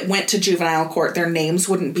because if it went to juvenile court, their names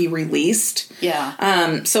wouldn't be released.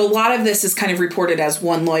 Yeah. So a lot of this is kind of reported as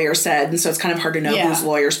one lawyer said, and so it's kind of hard to know whose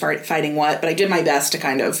lawyer's fighting what, but I did my best to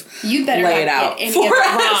kind of lay it out for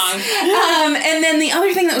us. And then the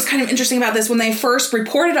other thing that was kind of interesting about this, when they first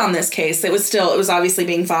reported on this case, it was obviously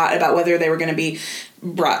being fought about whether they were going to be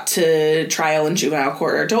brought to trial in juvenile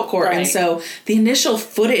court or adult court. Right. And so the initial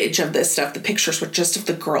footage of this stuff, the pictures were just of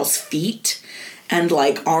the girls' feet and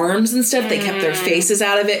like arms and stuff. They kept their faces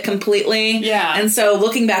out of it completely. Yeah. And so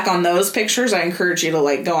looking back on those pictures, I encourage you to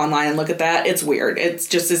like go online and look at that. It's weird. It's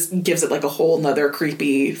just, it gives it like a whole nother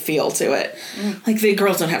creepy feel to it. Like the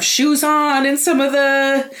girls don't have shoes on in some of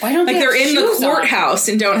the... Why don't they're in the courthouse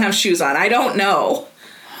and don't have shoes on. I don't know.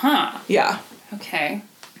 Huh. Yeah. Okay.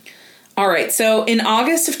 All right, so in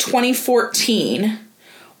August of 2014,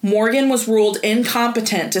 Morgan was ruled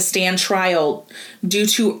incompetent to stand trial due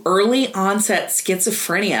to early onset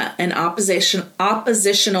schizophrenia and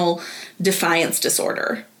oppositional defiance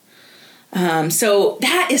disorder. So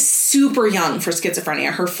that is super young for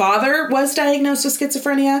schizophrenia. Her father was diagnosed with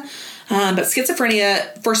schizophrenia, but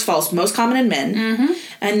schizophrenia, first of all, is most common in men,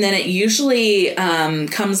 and then it usually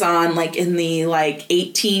comes on like in the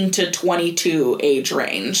 18 to 22 age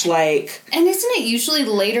range. And isn't it usually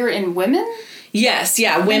later in women? Yes,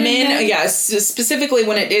 yeah, women, yes, specifically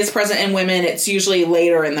when it is present in women, it's usually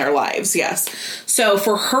later in their lives, yes. So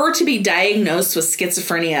for her to be diagnosed with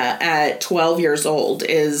schizophrenia at 12 years old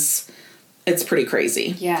it's pretty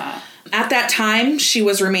crazy. Yeah. At that time, she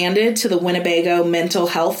was remanded to the Winnebago Mental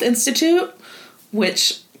Health Institute,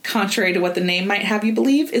 which, contrary to what the name might have you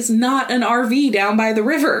believe, is not an RV down by the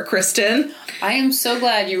river, Kristen. I am so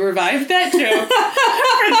glad you revived that joke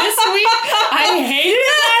for this week. I hated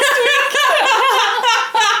it last week.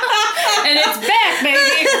 And it's back,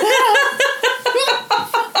 baby.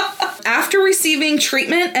 After receiving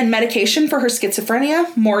treatment and medication for her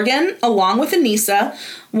schizophrenia, Morgan, along with Anissa,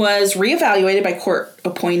 was reevaluated by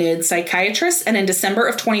court-appointed psychiatrists, and in December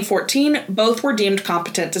of 2014, both were deemed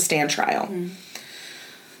competent to stand trial.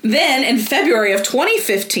 Then, in February of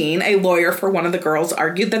 2015, a lawyer for one of the girls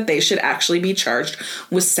argued that they should actually be charged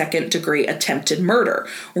with second-degree attempted murder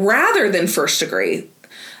rather than first-degree,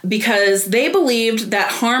 because they believed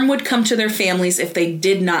that harm would come to their families if they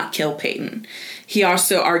did not kill Peyton. He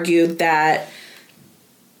also argued that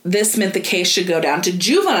this meant the case should go down to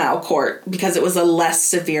juvenile court because it was a less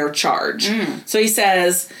severe charge. So he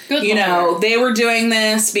says, they were doing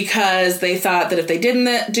this because they thought that if they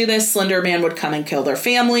didn't do this, Slender Man would come and kill their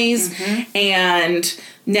families. And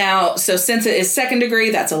now, so since it is second degree,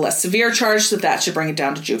 that's a less severe charge, so that should bring it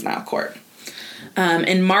down to juvenile court.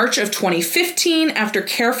 In March of 2015, after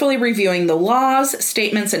carefully reviewing the laws,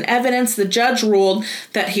 statements, and evidence, the judge ruled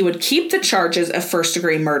that he would keep the charges of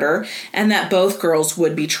first-degree murder and that both girls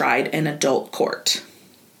would be tried in adult court.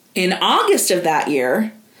 In August of that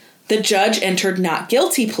year, the judge entered not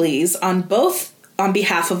guilty pleas on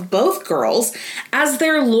behalf of both girls as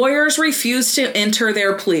their lawyers refused to enter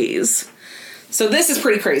their pleas. So this is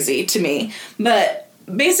pretty crazy to me, but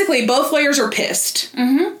basically both lawyers are pissed.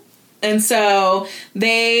 And so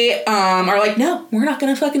they are like, no, we're not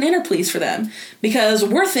going to fucking enter pleas for them because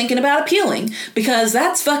we're thinking about appealing because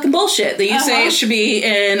that's fucking bullshit that you say it should be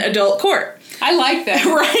in adult court. I like that.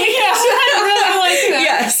 Right? Yes, I really like that.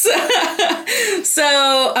 Yes.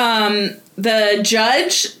 So the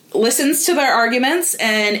judge listens to their arguments,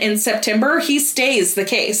 and in September, he stays the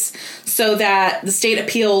case so that the state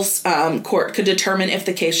appeals court could determine if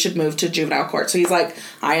the case should move to juvenile court. So he's like,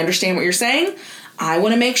 I understand what you're saying. I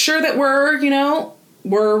want to make sure that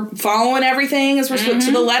we're following everything as we're supposed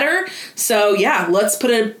to the letter. So yeah, let's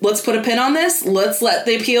put a pin on this. Let's let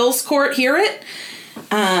the appeals court hear it.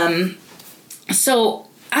 So,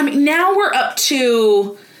 I mean, now we're up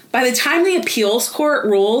to, by the time the appeals court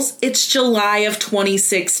rules, it's July of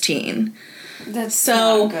 2016. That's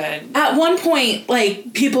so not good. At one point,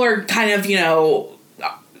 like, people are kind of,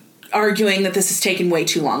 arguing that this is taking way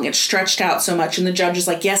too long. It's stretched out so much. And the judge is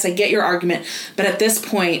like, yes, I get your argument. But at this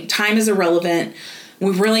point, time is irrelevant.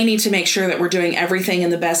 We really need to make sure that we're doing everything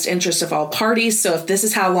in the best interest of all parties. So if this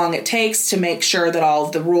is how long it takes to make sure that all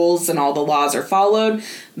of the rules and all the laws are followed,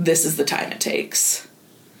 this is the time it takes.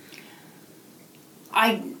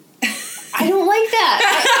 I don't like that.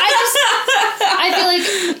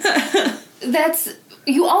 I feel like that's...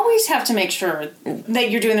 You always have to make sure that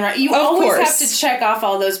you're doing the right... You always have to check off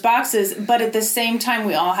all those boxes, but at the same time,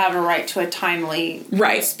 we all have a right to a timely,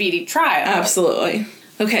 speedy trial. Absolutely.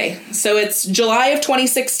 Okay, so it's July of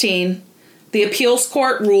 2016. The appeals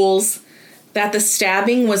court rules that the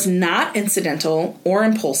stabbing was not incidental or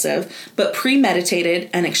impulsive, but premeditated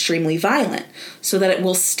and extremely violent, so that it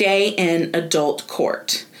will stay in adult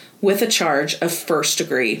court with a charge of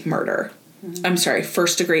first-degree murder.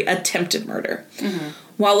 First-degree attempted murder. Mm-hmm.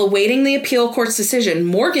 While awaiting the appeal court's decision,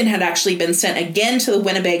 Morgan had actually been sent again to the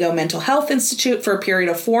Winnebago Mental Health Institute for a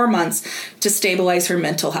period of 4 months to stabilize her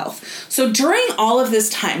mental health. So during all of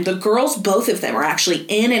this time, the girls, both of them, were actually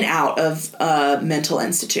in and out of a mental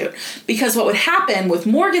institute. Because what would happen with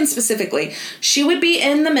Morgan specifically, she would be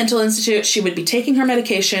in the mental institute, she would be taking her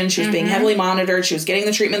medication, she was being heavily monitored, she was getting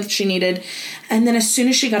the treatment that she needed, and then as soon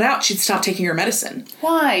as she got out, she'd stop taking her medicine.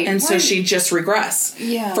 Why? And so she'd just regress.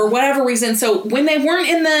 Yeah. For whatever reason. So when they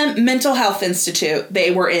weren't in the mental health institute,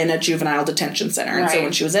 they were in a juvenile detention center. And so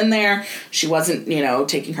when she was in there, she wasn't,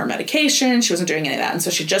 taking her medication. She wasn't doing any of that. And so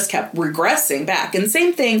she just kept regressing back. And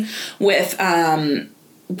same thing with Anissa.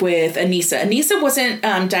 Anissa wasn't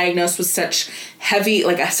diagnosed with such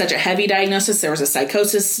a heavy diagnosis. There was a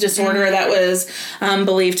psychosis disorder that was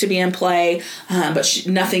believed to be in play, but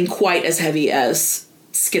nothing quite as heavy as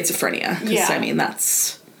schizophrenia. Because, I mean,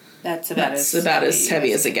 that's about as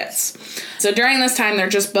heavy as it gets. So during this time, they're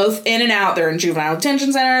just both in and out. They're in juvenile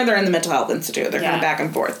detention center. They're in the mental health institute. They're kind of back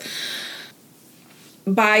and forth.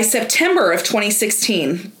 By September of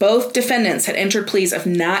 2016, both defendants had entered pleas of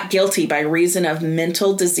not guilty by reason of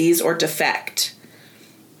mental disease or defect.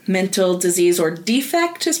 Mental disease or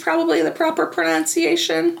defect is probably the proper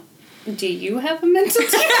pronunciation. Do you have a mental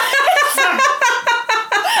defect?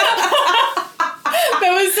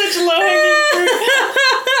 That was such low-hanging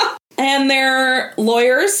fruit. And their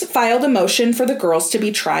lawyers filed a motion for the girls to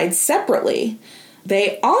be tried separately.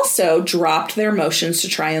 They also dropped their motions to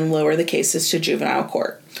try and lower the cases to juvenile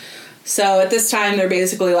court. So at this time, they're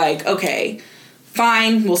basically like, okay,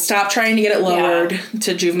 fine, we'll stop trying to get it lowered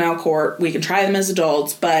to juvenile court. We can try them as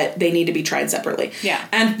adults, but they need to be tried separately. Yeah.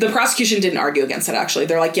 And the prosecution didn't argue against it, actually.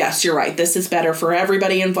 They're like, yes, you're right. This is better for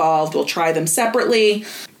everybody involved. We'll try them separately.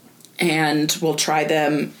 And we'll try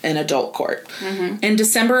them in adult court. Mm-hmm. In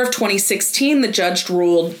December of 2016, the judge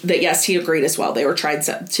ruled that, yes, he agreed as well. They were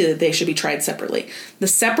they should be tried separately. The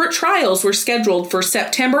separate trials were scheduled for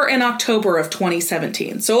September and October of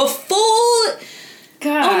 2017. So a full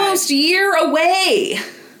almost year away.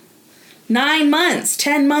 9 months,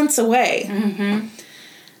 10 months away. Mm-hmm.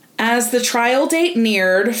 As the trial date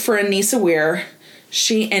neared for Anissa Weir,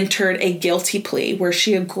 she entered a guilty plea where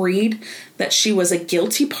she agreed that she was a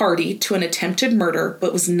guilty party to an attempted murder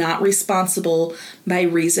but was not responsible by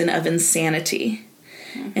reason of insanity.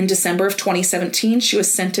 In December of 2017, she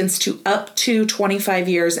was sentenced to up to 25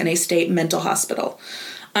 years in a state mental hospital.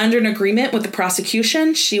 Under an agreement with the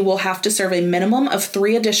prosecution, she will have to serve a minimum of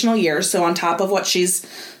 3 additional years. So on top of what she's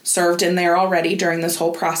served in there already during this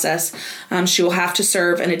whole process, she will have to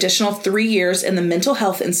serve an additional 3 years in the Mental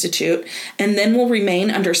Health Institute and then will remain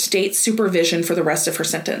under state supervision for the rest of her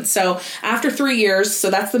sentence. So after 3 years, so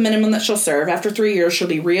that's the minimum that she'll serve. After 3 years, she'll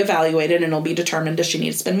be reevaluated and it'll be determined, does she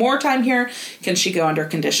need to spend more time here? Can she go under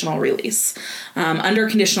conditional release? Under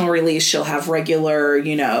conditional release, she'll have regular,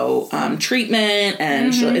 treatment,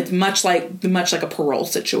 and it's much like a parole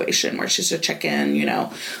situation where she's to check in,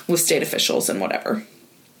 with state officials and whatever.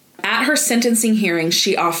 At her sentencing hearing,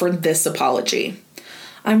 she offered this apology.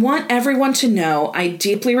 I want everyone to know I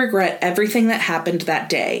deeply regret everything that happened that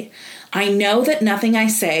day. I know that nothing I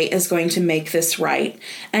say is going to make this right,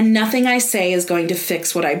 and nothing I say is going to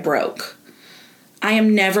fix what I broke. I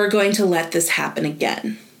am never going to let this happen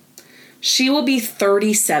again. She will be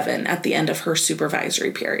 37 at the end of her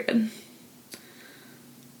supervisory period.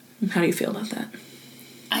 How do you feel about that?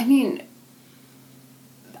 I mean,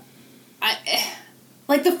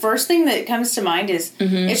 like the first thing that comes to mind is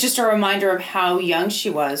it's just a reminder of how young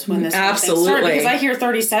she was when this whole thing started. Because I hear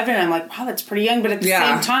 37 and I'm like, wow, that's pretty young. But at the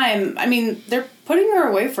same time, I mean, they're putting her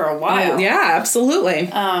away for a while. Yeah,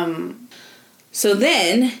 absolutely. So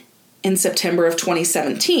then, in September of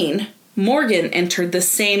 2017, Morgan entered the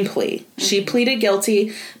same plea. She pleaded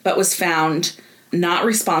guilty, but was found not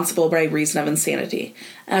responsible by reason of insanity.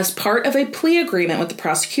 As part of a plea agreement with the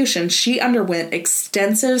prosecution, she underwent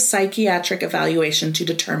extensive psychiatric evaluation to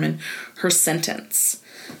determine her sentence.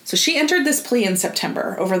 So she entered this plea in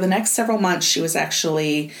September. Over the next several months, she was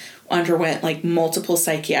actually underwent like multiple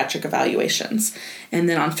psychiatric evaluations. And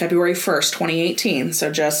then on February 1st, 2018,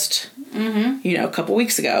 so just, a couple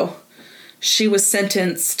weeks ago, she was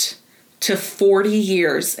sentenced to 40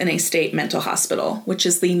 years in a state mental hospital, which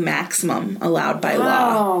is the maximum allowed by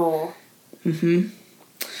law.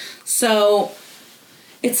 So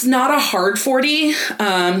it's not a hard 40.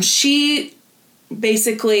 She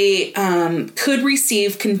basically could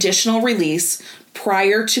receive conditional release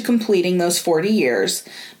prior to completing those 40 years,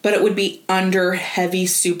 but it would be under heavy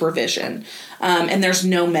supervision. And there's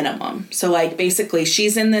no minimum. So, like, basically,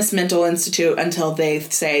 she's in this mental institute until they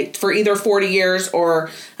say, for either 40 years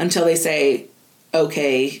or until they say,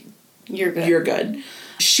 okay, you're good.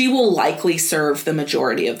 She will likely serve the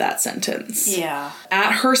majority of that sentence. Yeah.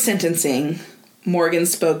 At her sentencing, Morgan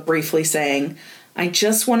spoke briefly saying, I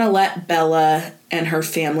just want to let Bella and her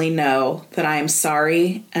family know that I am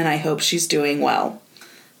sorry and I hope she's doing well.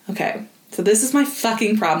 Okay. So this is my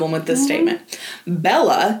fucking problem with this statement.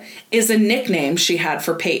 Bella is a nickname she had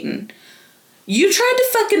for Peyton. You tried to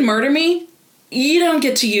fucking murder me? You don't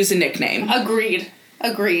get to use a nickname. Agreed.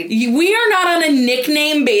 We are not on a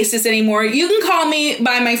nickname basis anymore. You can call me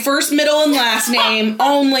by my first, middle, and last name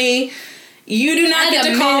only. You do not get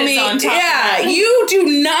to call me... you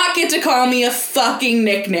do not get to call me a fucking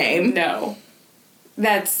nickname. No.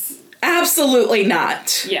 That's... Absolutely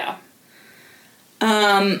not. Yeah.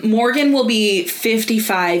 Morgan will be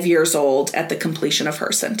 55 years old at the completion of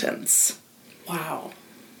her sentence. Wow.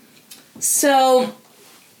 So,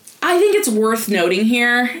 I think it's worth noting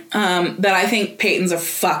here that I think Peyton's a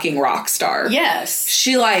fucking rock star. Yes.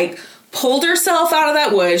 She, pulled herself out of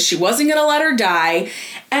that woods. She wasn't going to let her die.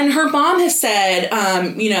 And her mom has said,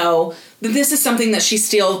 that this is something that she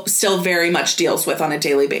still very much deals with on a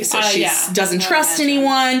daily basis. She doesn't trust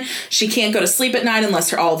anyone. She can't go to sleep at night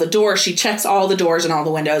unless she checks all the doors and all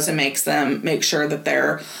the windows and make sure that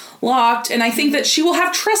they're locked. And I think that she will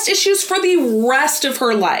have trust issues for the rest of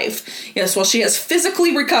her life. Yes, while she has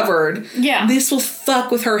physically recovered, this will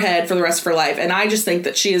fuck with her head for the rest of her life. And I just think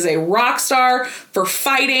that she is a rock star for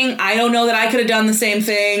fighting. I don't know that I could have done the same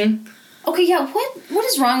thing. Okay, yeah, what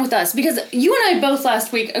is wrong with us? Because you and I both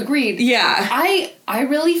last week agreed. Yeah. I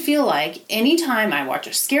really feel like anytime I watch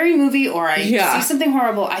a scary movie or I see something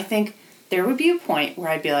horrible, I think there would be a point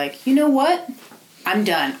where I'd be like, you know what? I'm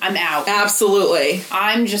done. I'm out. Absolutely.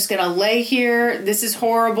 I'm just going to lay here. This is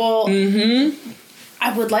horrible. Mm-hmm.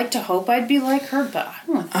 I would like to hope I'd be like her, but I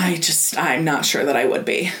don't think. I'm not sure that I would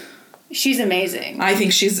be. She's amazing. I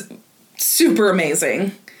think she's super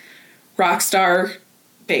amazing. Rockstar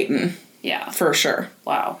Peyton. Yeah. For sure.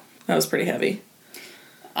 Wow. That was pretty heavy.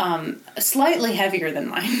 Slightly heavier than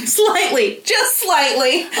mine. Slightly. Just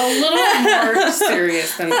slightly. A little more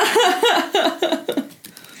serious than mine.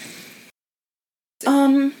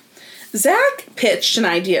 Zach pitched an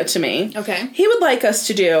idea to me. Okay. He would like us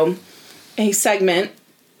to do a segment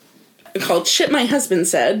called Shit My Husband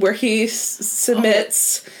Said, where he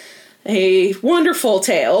submits a wonderful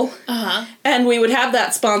tale. Uh-huh. And we would have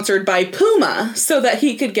that sponsored by Puma so that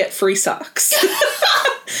he could get free socks.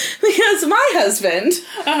 Because my husband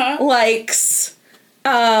likes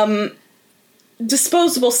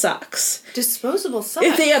disposable socks. Disposable socks?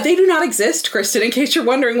 If they do not exist, Kristen, in case you're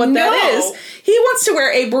wondering what that is. He wants to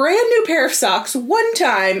wear a brand new pair of socks one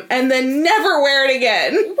time and then never wear it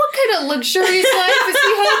again. What kind of luxurious life is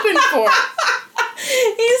he hoping for?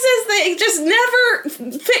 He says they just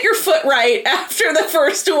never fit your foot right after the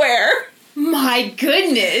first wear. My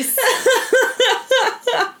goodness.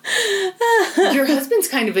 Your husband's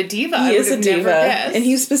kind of a diva. He is a diva. And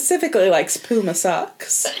he specifically likes Puma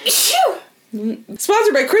socks.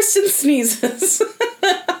 Sponsored by Kristen Sneezes.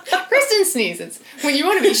 Kristen Sneezes. When you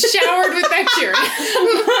want to be showered with bacteria.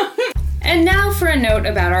 And now for a note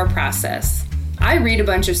about our process. I read a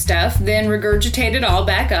bunch of stuff, then regurgitate it all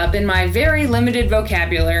back up in my very limited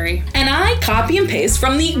vocabulary. And I copy and paste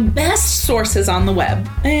from the best sources on the web,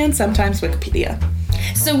 and sometimes Wikipedia.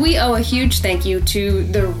 So we owe a huge thank you to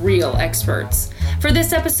the real experts. For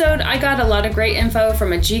this episode, I got a lot of great info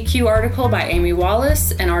from a GQ article by Amy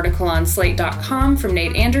Wallace, an article on Slate.com from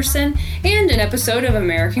Nate Anderson, and an episode of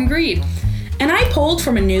American Greed. And I pulled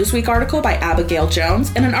from a Newsweek article by Abigail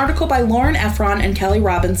Jones and an article by Lauren Efron and Kelly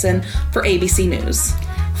Robinson for ABC News.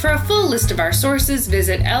 For a full list of our sources,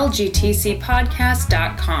 visit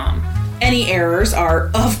lgtcpodcast.com. Any errors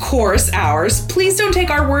are, of course, ours. Please don't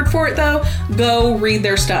take our word for it, though. Go read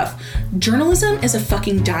their stuff. Journalism is a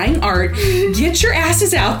fucking dying art. Get your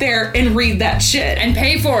asses out there and read that shit. And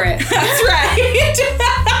pay for it. That's right.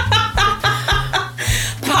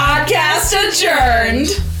 Podcast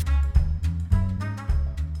adjourned.